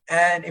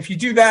 And if you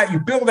do that, you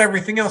build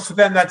everything else. So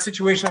then that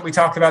situation that we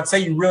talked about, say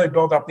you really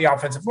build up the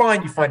offensive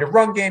line, you find a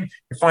run game,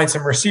 you find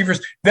some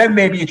receivers, then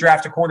maybe you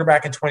draft a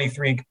quarterback in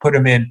 23 and put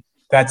him in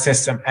that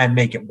system and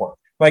make it work.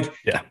 Like,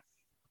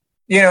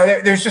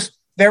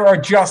 there are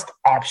just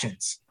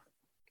options.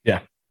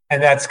 Yeah.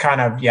 And that's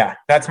kind of,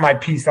 that's my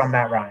piece on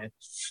Matt Ryan.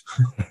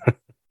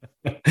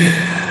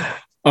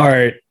 All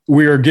right.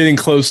 We are getting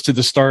close to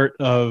the start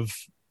of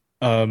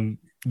the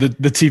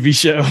TV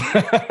show.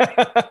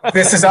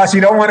 This is us.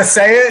 You don't want to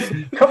say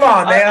it? Come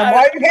on, man.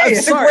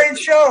 It's a great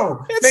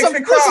show. This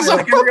is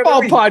a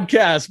football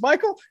podcast,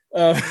 Michael.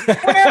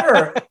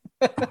 Whatever.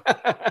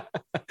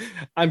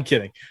 I'm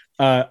kidding.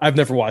 I've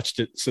never watched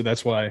it, so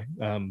that's why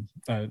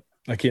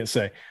I can't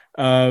say.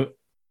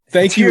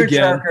 Thank you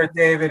again. Tearjerker,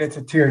 David. It's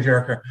a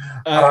tearjerker.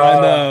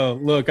 I know.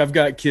 Look, I've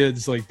got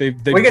kids. Like they.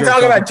 We can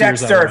talk about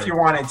Dexter if you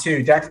wanted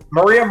to.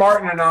 Maria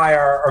Martin and I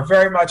are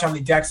very much on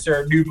the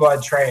Dexter New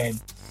Blood train.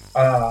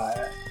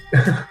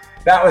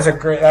 That's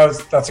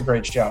a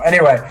great show.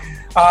 Anyway,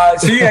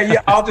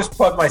 I'll just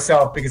plug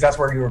myself because that's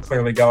where you were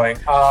clearly going.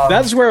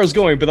 That's where I was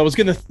going, but I was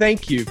going to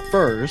thank you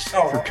first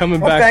for coming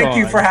back on. Thank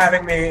you for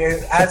having me.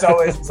 As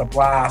always, it's a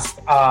blast.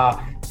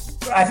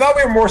 I thought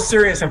we were more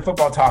serious in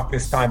football talk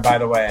this time, by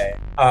the way,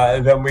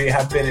 than we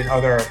have been in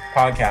other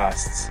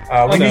podcasts.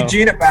 We need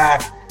Gina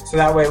back, so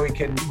that way we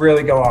can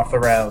really go off the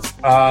rails.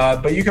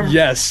 But you can,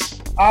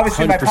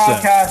 obviously, 100%. My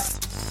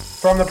podcast,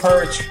 From the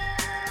Perch,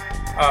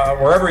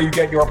 wherever you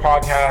get your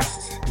podcasts.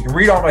 You can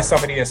read all my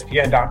stuff at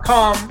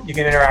ESPN.com. You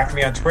can interact with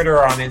me on Twitter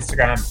or on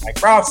Instagram, Mike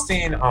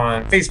Rothstein,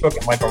 on Facebook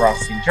at Michael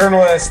Rothstein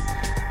Journalist.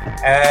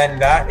 And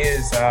that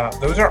is,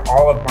 those are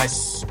all of my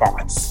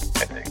spots,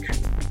 I think,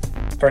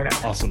 for now.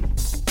 Awesome.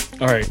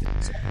 All right.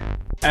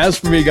 As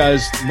for me,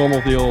 guys,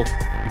 normal deal. You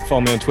can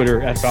follow me on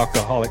Twitter at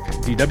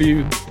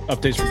FalcoholicDW.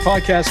 Updates from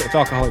podcasts at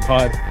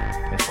FalcoholicPod.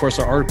 And, of course,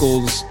 our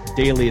articles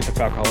daily at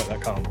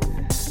thefalcoholic.com.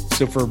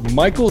 So for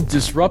Michael,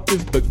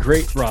 disruptive but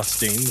great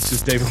Rothstein, this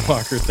is David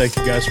Walker. Thank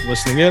you guys for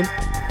listening in.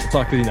 We'll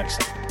talk with you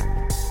next time.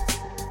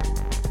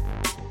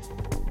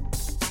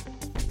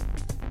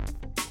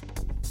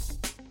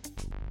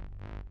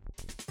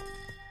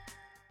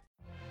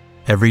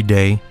 Every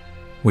day,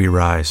 we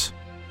rise,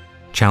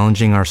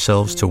 challenging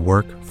ourselves to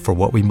work for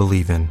what we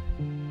believe in.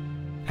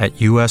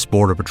 At U.S.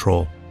 Border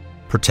Patrol,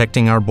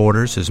 protecting our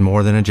borders is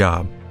more than a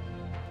job.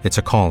 It's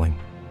a calling.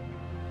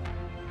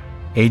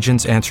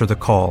 Agents answer the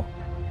call,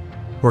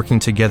 working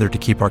together to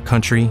keep our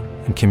country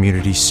and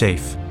communities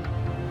safe.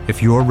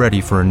 If you're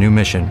ready for a new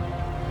mission,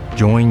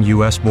 join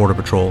U.S. Border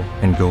Patrol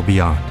and go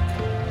beyond.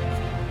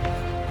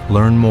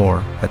 Learn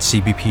more at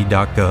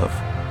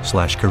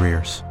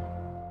cbp.gov/careers.